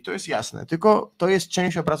wyżej. I to jest jasne. Tylko to jest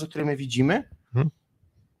część obrazu, który my widzimy,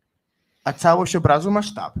 a całość obrazu ma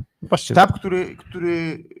sztab. Właśnie. Sztab,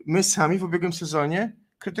 który my sami w ubiegłym sezonie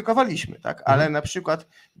krytykowaliśmy, tak? Ale na przykład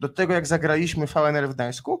do tego, jak zagraliśmy VNL w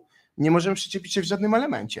Gdańsku, nie możemy przyczepić się w żadnym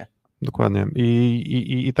elemencie. Dokładnie.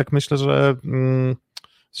 I tak myślę, że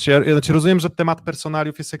rozumiem, że temat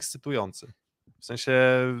personaliów jest ekscytujący. W sensie,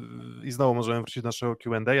 i znowu możemy wrócić do naszego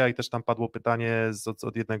Q&A i też tam padło pytanie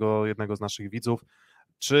od jednego z naszych widzów,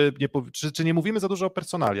 czy nie mówimy za dużo o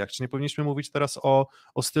personaliach, czy nie powinniśmy mówić teraz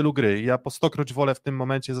o stylu gry. Ja po 100-kroć wolę w tym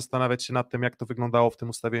momencie zastanawiać się nad tym, jak to wyglądało w tym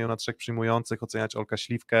ustawieniu na 3 przyjmujących, oceniać Olka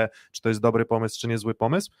Śliwkę, czy to jest dobry pomysł, czy nie zły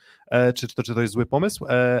pomysł, czy to jest zły pomysł,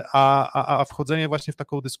 a wchodzenie właśnie w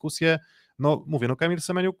taką dyskusję, no mówię, no Kamil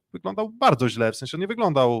Semeniuk wyglądał bardzo źle, w sensie on nie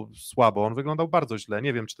wyglądał słabo, on wyglądał bardzo źle,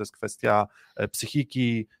 nie wiem, czy to jest kwestia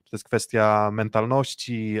psychiki, czy to jest kwestia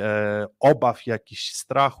mentalności, obaw jakichś,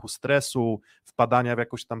 strachu, stresu, wpadania w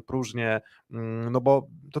jakąś tam próżnię, no bo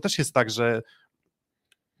to też jest tak, że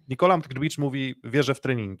Nikola Grbić mówi, wierzę w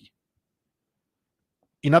treningi.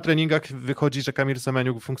 I na treningach wychodzi, że Kamil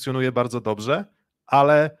Semeniuk funkcjonuje bardzo dobrze,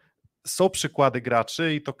 ale są przykłady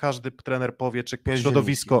graczy i to każdy trener powie, czy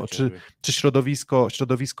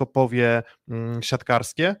środowisko powie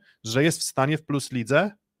siatkarskie, że jest w stanie w plus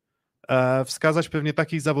lidze wskazać pewnie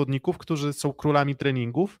takich zawodników, którzy są królami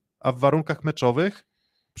treningów, a w warunkach meczowych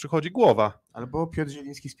przychodzi głowa. Albo Piotr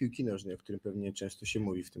Zieliński z piłki nożnej, o którym pewnie często się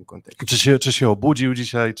mówi w tym kontekście. Czy się obudził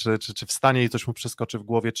dzisiaj, czy wstanie i coś mu przeskoczy w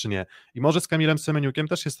głowie, czy nie. I może z Kamilem Semeniukiem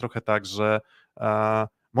też jest trochę tak, że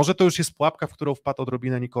może to już jest pułapka, w którą wpadł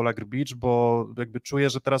odrobinę Nikola Grbić, bo jakby czuje,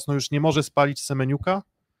 że teraz no już nie może spalić Semeniuka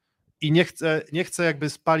i nie chce jakby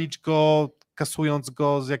spalić go, kasując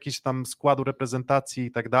go z jakiegoś tam składu reprezentacji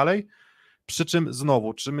i tak dalej. Przy czym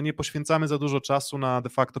znowu, czy my nie poświęcamy za dużo czasu na de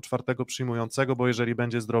facto 4. przyjmującego, bo jeżeli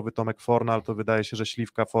będzie zdrowy Tomek Fornal, to wydaje się, że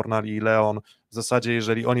Śliwka, Fornal i Leon, w zasadzie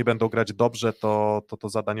jeżeli oni będą grać dobrze, to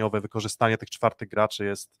zadaniowe wykorzystanie tych 4 graczy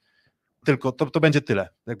jest tylko, to będzie tyle,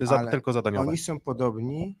 jakby tylko zadaniowe. Oni są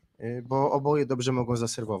podobni, bo oboje dobrze mogą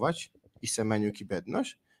zaserwować, i Semeniuk, i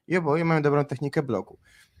Bednoż, i oboje mają dobrą technikę bloku.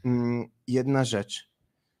 Jedna rzecz.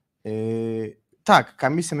 Tak,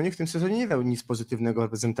 Kamil Semeniuk w tym sezonie nie dał nic pozytywnego w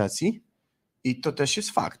reprezentacji, i to też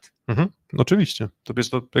jest fakt. Oczywiście. To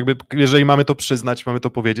jakby, jeżeli mamy to przyznać, mamy to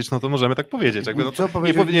powiedzieć, no to możemy tak powiedzieć. Jakby, no,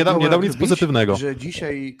 nie dał nic pozytywnego. Że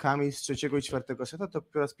dzisiaj Kamil z 3. i 4. seta to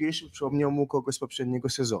po raz pierwszy przypomniał mu kogoś z poprzedniego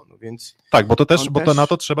sezonu, więc... Tak, bo to na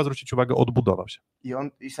to trzeba zwrócić uwagę, odbudował się.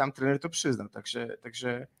 I sam trener to przyznał,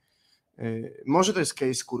 także może to jest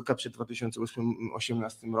case Kurka przed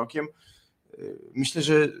 2018 rokiem. Myślę,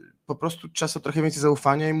 że po prostu czas o trochę więcej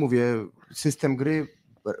zaufania i mówię, system gry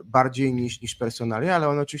bardziej niż personalia, ale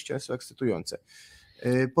one oczywiście są ekscytujące.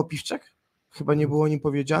 Popiwczak? Chyba nie było o nim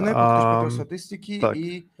powiedziane, bo ktoś powiedział statystyki tak.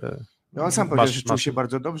 i on sam powiedział, że czuł się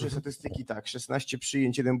bardzo dobrze. Statystyki tak, 16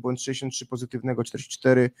 przyjęć, 1 błąd, 63 pozytywnego,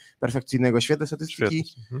 44 perfekcyjnego. Świetne statystyki.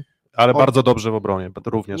 Ale bardzo dobrze w obronie,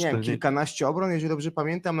 również. Nie, kilkanaście obron, jeżeli dobrze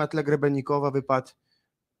pamiętam, na tle Grebenikowa wypadł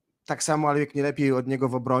tak samo, ale jak nie lepiej od niego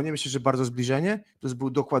w obronie. Myślę, że bardzo zbliżenie. To był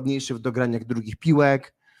dokładniejszy w dograniach drugich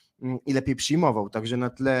piłek i lepiej przyjmował. Także na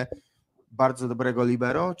tle bardzo dobrego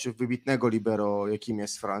libero, czy wybitnego libero, jakim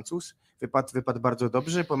jest Francuz, wypadł bardzo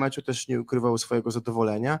dobrze. Po meczu też nie ukrywał swojego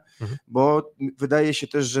zadowolenia, bo wydaje się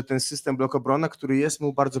też, że ten system blok-obrona, który jest,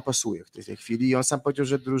 mu bardzo pasuje w tej chwili. I on sam powiedział,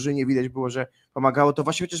 że drużynie widać było, że pomagało to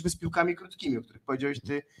właśnie chociażby z piłkami krótkimi, o których powiedziałeś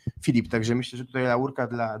ty, Filip. Także myślę, że tutaj laurka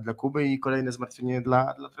dla Kuby i kolejne zmartwienie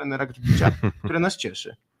dla trenera Grbicia, które nas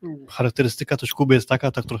cieszy. Charakterystyka też Kuby jest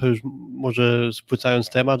taka, tak trochę już może spłycając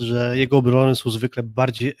temat, że jego obrony są zwykle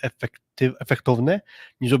bardziej efektowne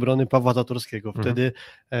niż obrony Pawła Zatorskiego. Wtedy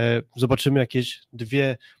zobaczymy jakieś 2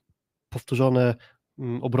 powtórzone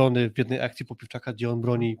obrony w jednej akcji Popiwczaka, gdzie on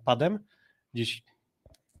broni padem, gdzieś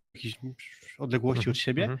w jakiejś odległości od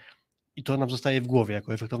siebie i to nam zostaje w głowie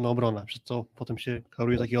jako efektowna obrona, przez co potem się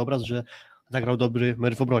klaruje taki obraz, że zagrał dobry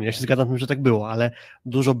mecz w obronie. Ja się zgadzam, że tak było, ale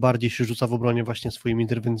dużo bardziej się rzuca w obronie właśnie swoimi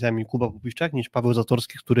interwencjami Kuba Popiwczak niż Paweł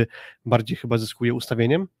Zatorski, który bardziej chyba zyskuje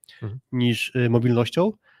ustawieniem niż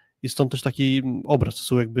mobilnością i stąd też taki obraz. To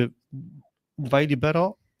są jakby 2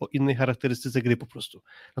 libero o innej charakterystyce gry po prostu.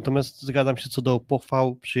 Natomiast zgadzam się co do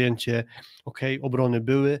pochwał, przyjęcie, obrony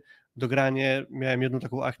były, dogranie, miałem jedną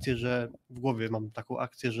taką akcję, że w głowie mam taką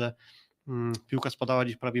akcję, że piłka spadała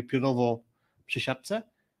gdzieś prawie pionowo przy siatce,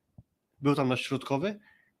 był tam nasz środkowy,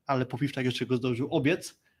 ale Popiwczak jeszcze go zdążył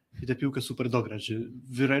obiec i tę piłkę super dograć, że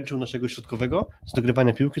wyręczył naszego środkowego z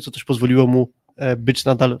dogrywania piłki, co też pozwoliło mu być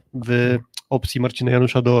nadal w opcji Marcina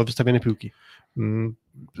Janusza do wystawiania piłki.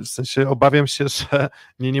 W sensie obawiam się, że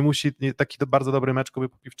nie musi, taki bardzo dobry mecz Kuby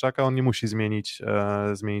Popiwczaka, on nie musi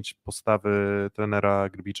zmienić postawy trenera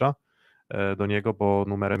Grbicza do niego, bo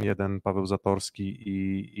numerem 1 Paweł Zatorski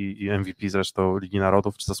i MVP zresztą Ligi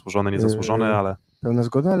Narodów, czy zasłużone, niezasłużone, ale... Pełna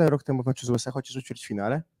zgoda, ale rok temu w meczu z USA, chociaż w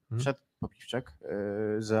ćwierćfinale, wszedł Popiwczak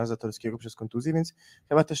za Zatorskiego przez kontuzję, więc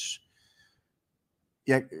chyba też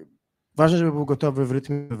ważne, żeby był gotowy w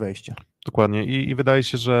rytmie wejścia. Dokładnie i wydaje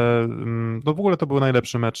się, że no w ogóle to był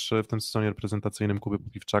najlepszy mecz w tym sezonie reprezentacyjnym Kuby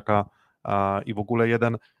Popiwczaka i w ogóle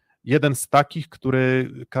jeden z takich,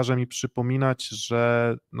 który każe mi przypominać,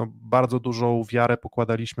 że no bardzo dużą wiarę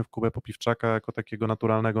pokładaliśmy w Kubę Popiwczaka jako takiego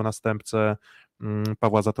naturalnego następcę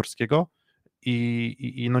Pawła Zatorskiego.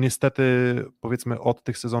 I no niestety powiedzmy od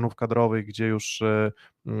tych sezonów kadrowych, gdzie już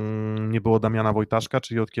nie było Damiana Wojtaszka,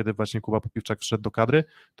 czyli od kiedy właśnie Kuba Popiwczak wszedł do kadry,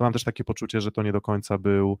 to mam też takie poczucie, że to nie do końca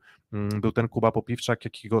był ten Kuba Popiwczak,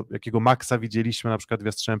 jakiego maksa widzieliśmy na przykład w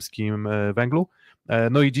Jastrzębskim Węglu.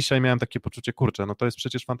 No i dzisiaj miałem takie poczucie, kurczę, no to jest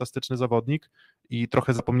przecież fantastyczny zawodnik i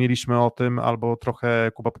trochę zapomnieliśmy o tym, albo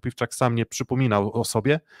trochę Kuba Popiwczak sam nie przypominał o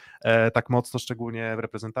sobie tak mocno, szczególnie w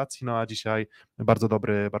reprezentacji, no a dzisiaj bardzo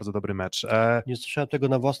dobry mecz. Nie słyszałem tego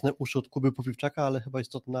na własne uszy od Kuby Popiwczaka, ale chyba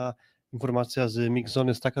istotna informacja z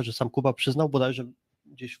Mixzone jest taka, że sam Kuba przyznał, bodajże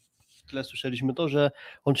gdzieś w tle słyszeliśmy to, że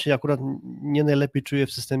on się akurat nie najlepiej czuje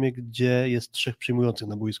w systemie, gdzie jest 3 przyjmujących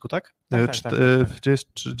na boisku, tak? Tak. Gdzie jest,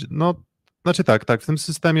 no, znaczy tak, w tym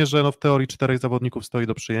systemie, że no w teorii 4 zawodników stoi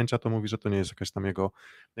do przyjęcia, to mówi, że to nie jest jakaś tam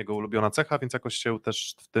jego ulubiona cecha, więc jakoś się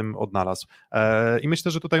też w tym odnalazł. I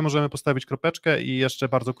myślę, że tutaj możemy postawić kropeczkę i jeszcze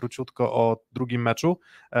bardzo króciutko o drugim meczu.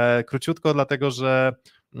 Króciutko dlatego, że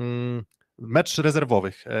mecz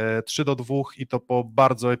rezerwowych 3-2 i to po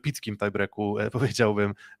bardzo epickim tiebreaku,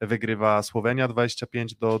 powiedziałbym, wygrywa Słowenia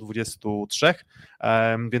 25-23,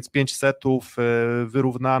 więc 5 setów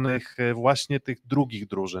wyrównanych właśnie tych drugich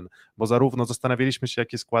drużyn, bo zarówno zastanawialiśmy się,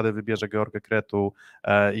 jakie składy wybierze George Kretu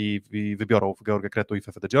i wybiorą George Kretu i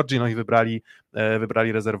Fefe de Giorgi, no i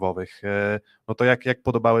wybrali rezerwowych. No to jak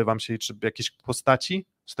podobały wam się, czy jakieś postaci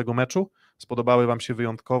z tego meczu spodobały wam się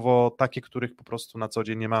wyjątkowo, takie, których po prostu na co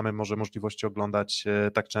dzień nie mamy może możliwości oglądać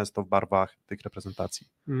tak często w barwach tych reprezentacji?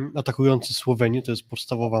 Atakujący Słowenii to jest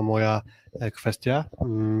podstawowa moja kwestia.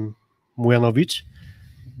 Mujanowicz,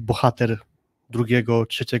 bohater drugiego,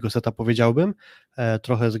 trzeciego seta powiedziałbym,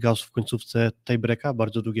 trochę zgasł w końcówce tiebreaka,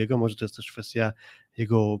 bardzo długiego, może to jest też kwestia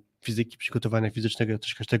jego fizyki, przygotowania fizycznego,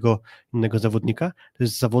 też każdego innego zawodnika. To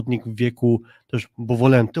jest zawodnik w wieku też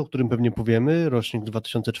Bowolenty, o którym pewnie powiemy, rocznik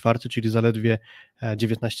 2004, czyli zaledwie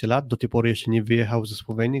 19 lat, do tej pory jeszcze nie wyjechał ze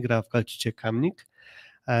Słowenii, gra w Kalcicie Kamnik.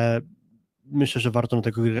 Myślę, że warto na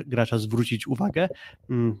tego gracza zwrócić uwagę.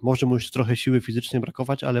 Może mu już trochę siły fizycznej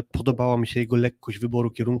brakować, ale podobała mi się jego lekkość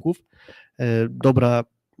wyboru kierunków. Dobra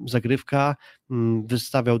zagrywka,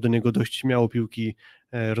 wystawiał do niego dość śmiało piłki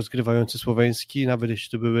rozgrywający słoweński, nawet jeśli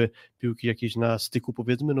to były piłki jakieś na styku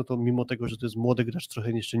powiedzmy, no to mimo tego, że to jest młody gracz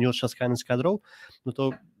trochę jeszcze nie otrzaskany z kadrą, no to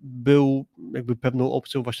był jakby pewną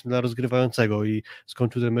opcją właśnie dla rozgrywającego i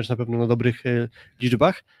skończył ten mecz na pewno na dobrych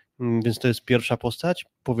liczbach. Więc to jest pierwsza postać.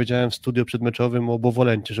 Powiedziałem w studiu przedmeczowym o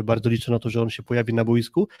Bowolencie, że bardzo liczę na to, że on się pojawi na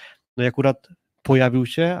boisku. No i akurat pojawił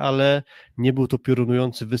się, ale nie był to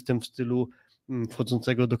piorunujący występ w stylu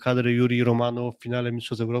wchodzącego do kadry Juri Romano w finale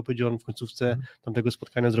Mistrzostw Europy, gdzie on w końcówce tamtego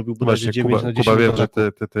spotkania zrobił bodajże 9 na 10. Kuba, wiem, że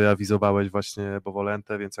ty awizowałeś właśnie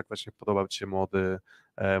Bowolentę, więc jak właśnie podobał ci się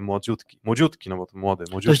młodziutki, no bo to młody.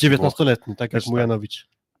 To jest 19-letni, tak jak tak. Mujanowicz.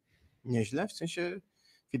 Nieźle, w sensie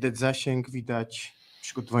widać zasięg, widać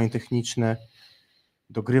przygotowanie techniczne,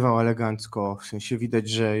 dogrywał elegancko, w sensie widać,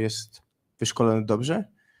 że jest wyszkolony dobrze.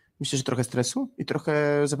 Myślę, że trochę stresu i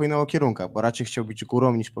trochę zapominało o kierunkach, bo raczej chciał być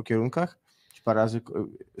górą niż po kierunkach. Parę razy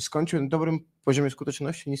skończył na dobrym poziomie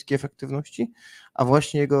skuteczności, niskiej efektywności, a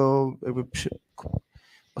właśnie jego jakby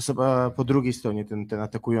osoba po drugiej stronie, ten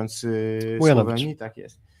atakujący Słowenii, tak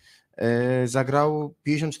jest, zagrał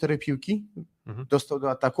 54 piłki, dostał do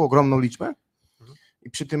ataku ogromną liczbę i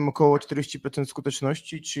przy tym około 40%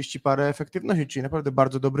 skuteczności, 30 parę efektywności, czyli naprawdę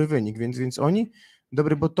bardzo dobry wynik, więc oni,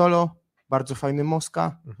 dobry Botolo, bardzo fajny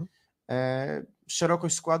Moska,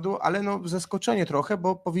 szerokość składu, ale no zaskoczenie trochę,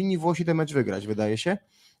 bo powinni Włosi ten mecz wygrać, wydaje się.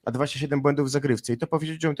 a 27 błędów w zagrywce. I to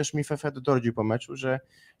powiedział też mi Fefe Dodordziu po meczu, że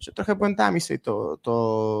trochę błędami sobie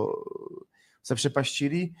to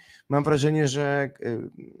zaprzepaścili. Mam wrażenie, że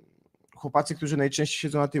chłopacy, którzy najczęściej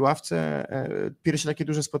siedzą na tej ławce, pierwsze takie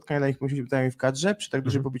duże spotkania dla nich musi być w kadrze, przy tak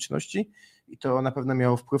dużej publiczności i to na pewno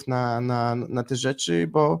miało wpływ na te rzeczy,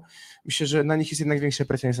 bo myślę, że na nich jest jednak większa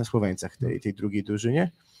presja niż na Słoweńcach tej drugiej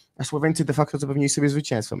drużynie, a Słoweńcy de facto zapewnili sobie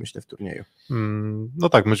zwycięstwo, myślę, w turnieju. No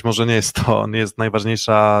tak, być może nie jest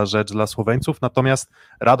najważniejsza rzecz dla Słoweńców, natomiast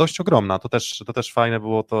radość ogromna, to też fajne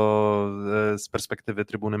było to z perspektywy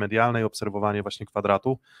trybuny medialnej, obserwowanie właśnie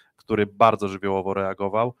Kwadratu, który bardzo żywiołowo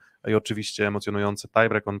reagował i oczywiście emocjonujący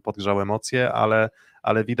tiebreak, on podgrzał emocje,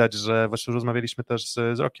 ale widać, że właśnie rozmawialiśmy też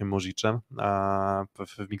z Rokiem Moziczem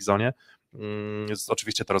w Mixzonie.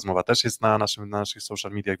 Oczywiście ta rozmowa też jest na naszych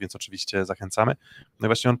social mediach, więc oczywiście zachęcamy. No i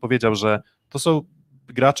właśnie on powiedział, że to są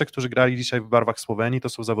gracze, którzy grali dzisiaj w barwach Słowenii, to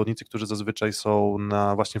są zawodnicy, którzy zazwyczaj są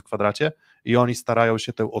właśnie w Kwadracie i oni starają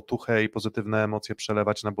się tę otuchę i pozytywne emocje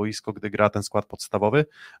przelewać na boisko, gdy gra ten skład podstawowy,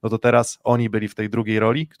 no to teraz oni byli w tej drugiej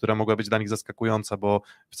roli, która mogła być dla nich zaskakująca, bo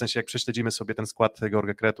w sensie jak prześledzimy sobie ten skład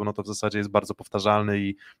Georga Kretu, no to w zasadzie jest bardzo powtarzalny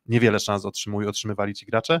i niewiele szans otrzymywali ci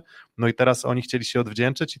gracze, no i teraz oni chcieli się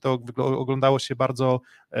odwdzięczyć i to oglądało się bardzo,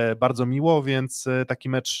 bardzo miło, więc taki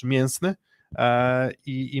mecz mięsny,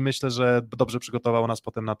 i myślę, że dobrze przygotował nas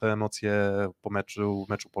potem na te emocje po meczu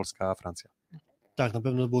Polska-Francja. Tak, na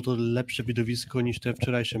pewno było to lepsze widowisko niż te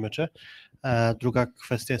wczorajsze mecze. Druga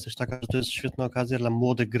kwestia jest też taka, że to jest świetna okazja dla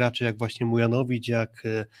młodych graczy, jak właśnie Mujanowicz, jak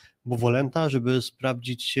Bowolenta, żeby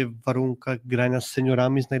sprawdzić się w warunkach grania z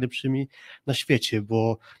seniorami, z najlepszymi na świecie,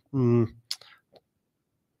 bo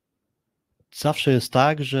zawsze jest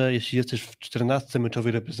tak, że jeśli jesteś w 14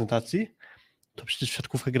 meczowej reprezentacji, to przecież w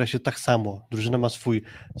siatkówkę gra się tak samo. Drużyna ma swój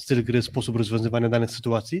styl gry, sposób rozwiązywania danych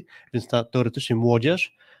sytuacji, więc ta teoretycznie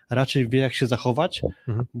młodzież raczej wie, jak się zachować,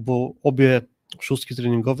 bo obie szóstki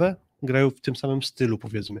treningowe grają w tym samym stylu,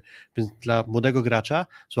 powiedzmy. Więc dla młodego gracza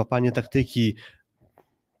złapanie taktyki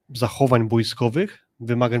zachowań boiskowych,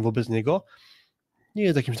 wymagań wobec niego nie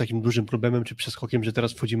jest jakimś takim dużym problemem czy przeskokiem, że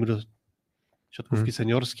teraz wchodzimy do siatkówki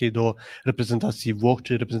seniorskiej, do reprezentacji Włoch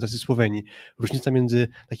czy reprezentacji Słowenii. Różnica między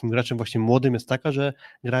takim graczem właśnie młodym jest taka, że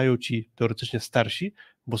grają ci teoretycznie starsi,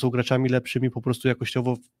 bo są graczami lepszymi po prostu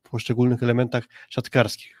jakościowo w poszczególnych elementach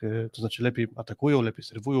siatkarskich, to znaczy lepiej atakują, lepiej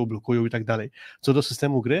serwują, blokują i tak dalej. Co do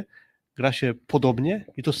systemu gry, gra się podobnie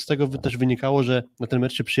i to z tego też wynikało, że na ten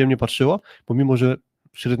mecz się przyjemnie patrzyło, pomimo że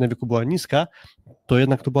średnia wieku była niska, to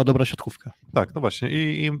jednak to była dobra siatkówka. Tak, no właśnie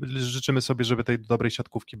i życzymy sobie, żeby tej dobrej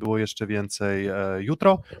siatkówki było jeszcze więcej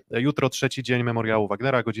jutro. Jutro trzeci dzień Memoriału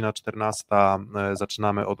Wagnera, godzina 14,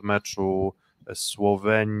 zaczynamy od meczu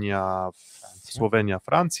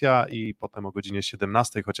Słowenia-Francja i potem o godzinie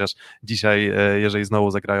 17, chociaż dzisiaj, jeżeli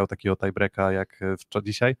znowu zagrają takiego tiebreaka jak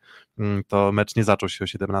dzisiaj, to mecz nie zaczął się o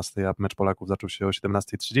 17, a mecz Polaków zaczął się o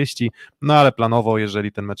 17:30, no ale planowo,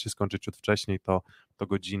 jeżeli ten mecz się skończy ciut wcześniej, to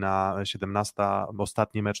godzina 17,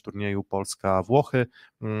 ostatni mecz turnieju Polska-Włochy,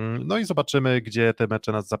 no i zobaczymy, gdzie te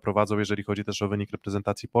mecze nas zaprowadzą, jeżeli chodzi też o wynik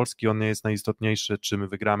reprezentacji Polski. On nie jest najistotniejszy, czy my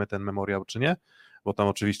wygramy ten memoriał, czy nie, bo tam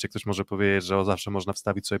oczywiście ktoś może powiedzieć, że zawsze można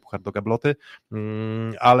wstawić sobie puchar do gabloty,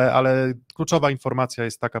 ale kluczowa informacja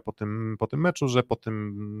jest taka po tym meczu, że po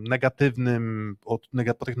tym negatywnym,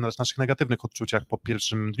 po tych naszych negatywnych odczuciach po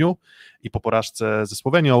pierwszym dniu i po porażce ze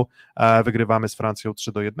Słowenią wygrywamy z Francją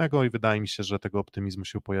 3-1 i wydaje mi się, że tego optymizmu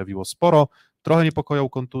się pojawiło sporo. Trochę niepokoją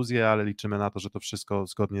kontuzje, ale liczymy na to, że to wszystko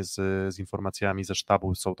zgodnie z informacjami ze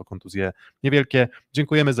sztabu są to kontuzje niewielkie.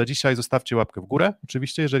 Dziękujemy za dzisiaj, zostawcie łapkę w górę,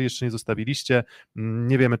 oczywiście, jeżeli jeszcze nie zostawiliście.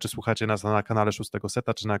 Nie wiemy, czy słuchacie nas na kanale Szóstego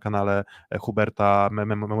Seta, czy na kanale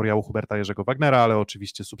Memoriału Huberta Jerzego Wagnera, ale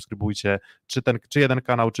oczywiście subskrybujcie czy jeden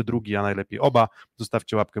kanał, czy drugi, a najlepiej oba.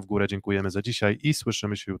 Zostawcie łapkę w górę, dziękujemy za dzisiaj i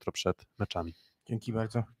słyszymy się jutro przed meczami. Dzięki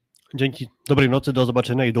bardzo. Dzięki, dobrej nocy, do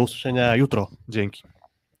zobaczenia i do usłyszenia jutro. Dzięki.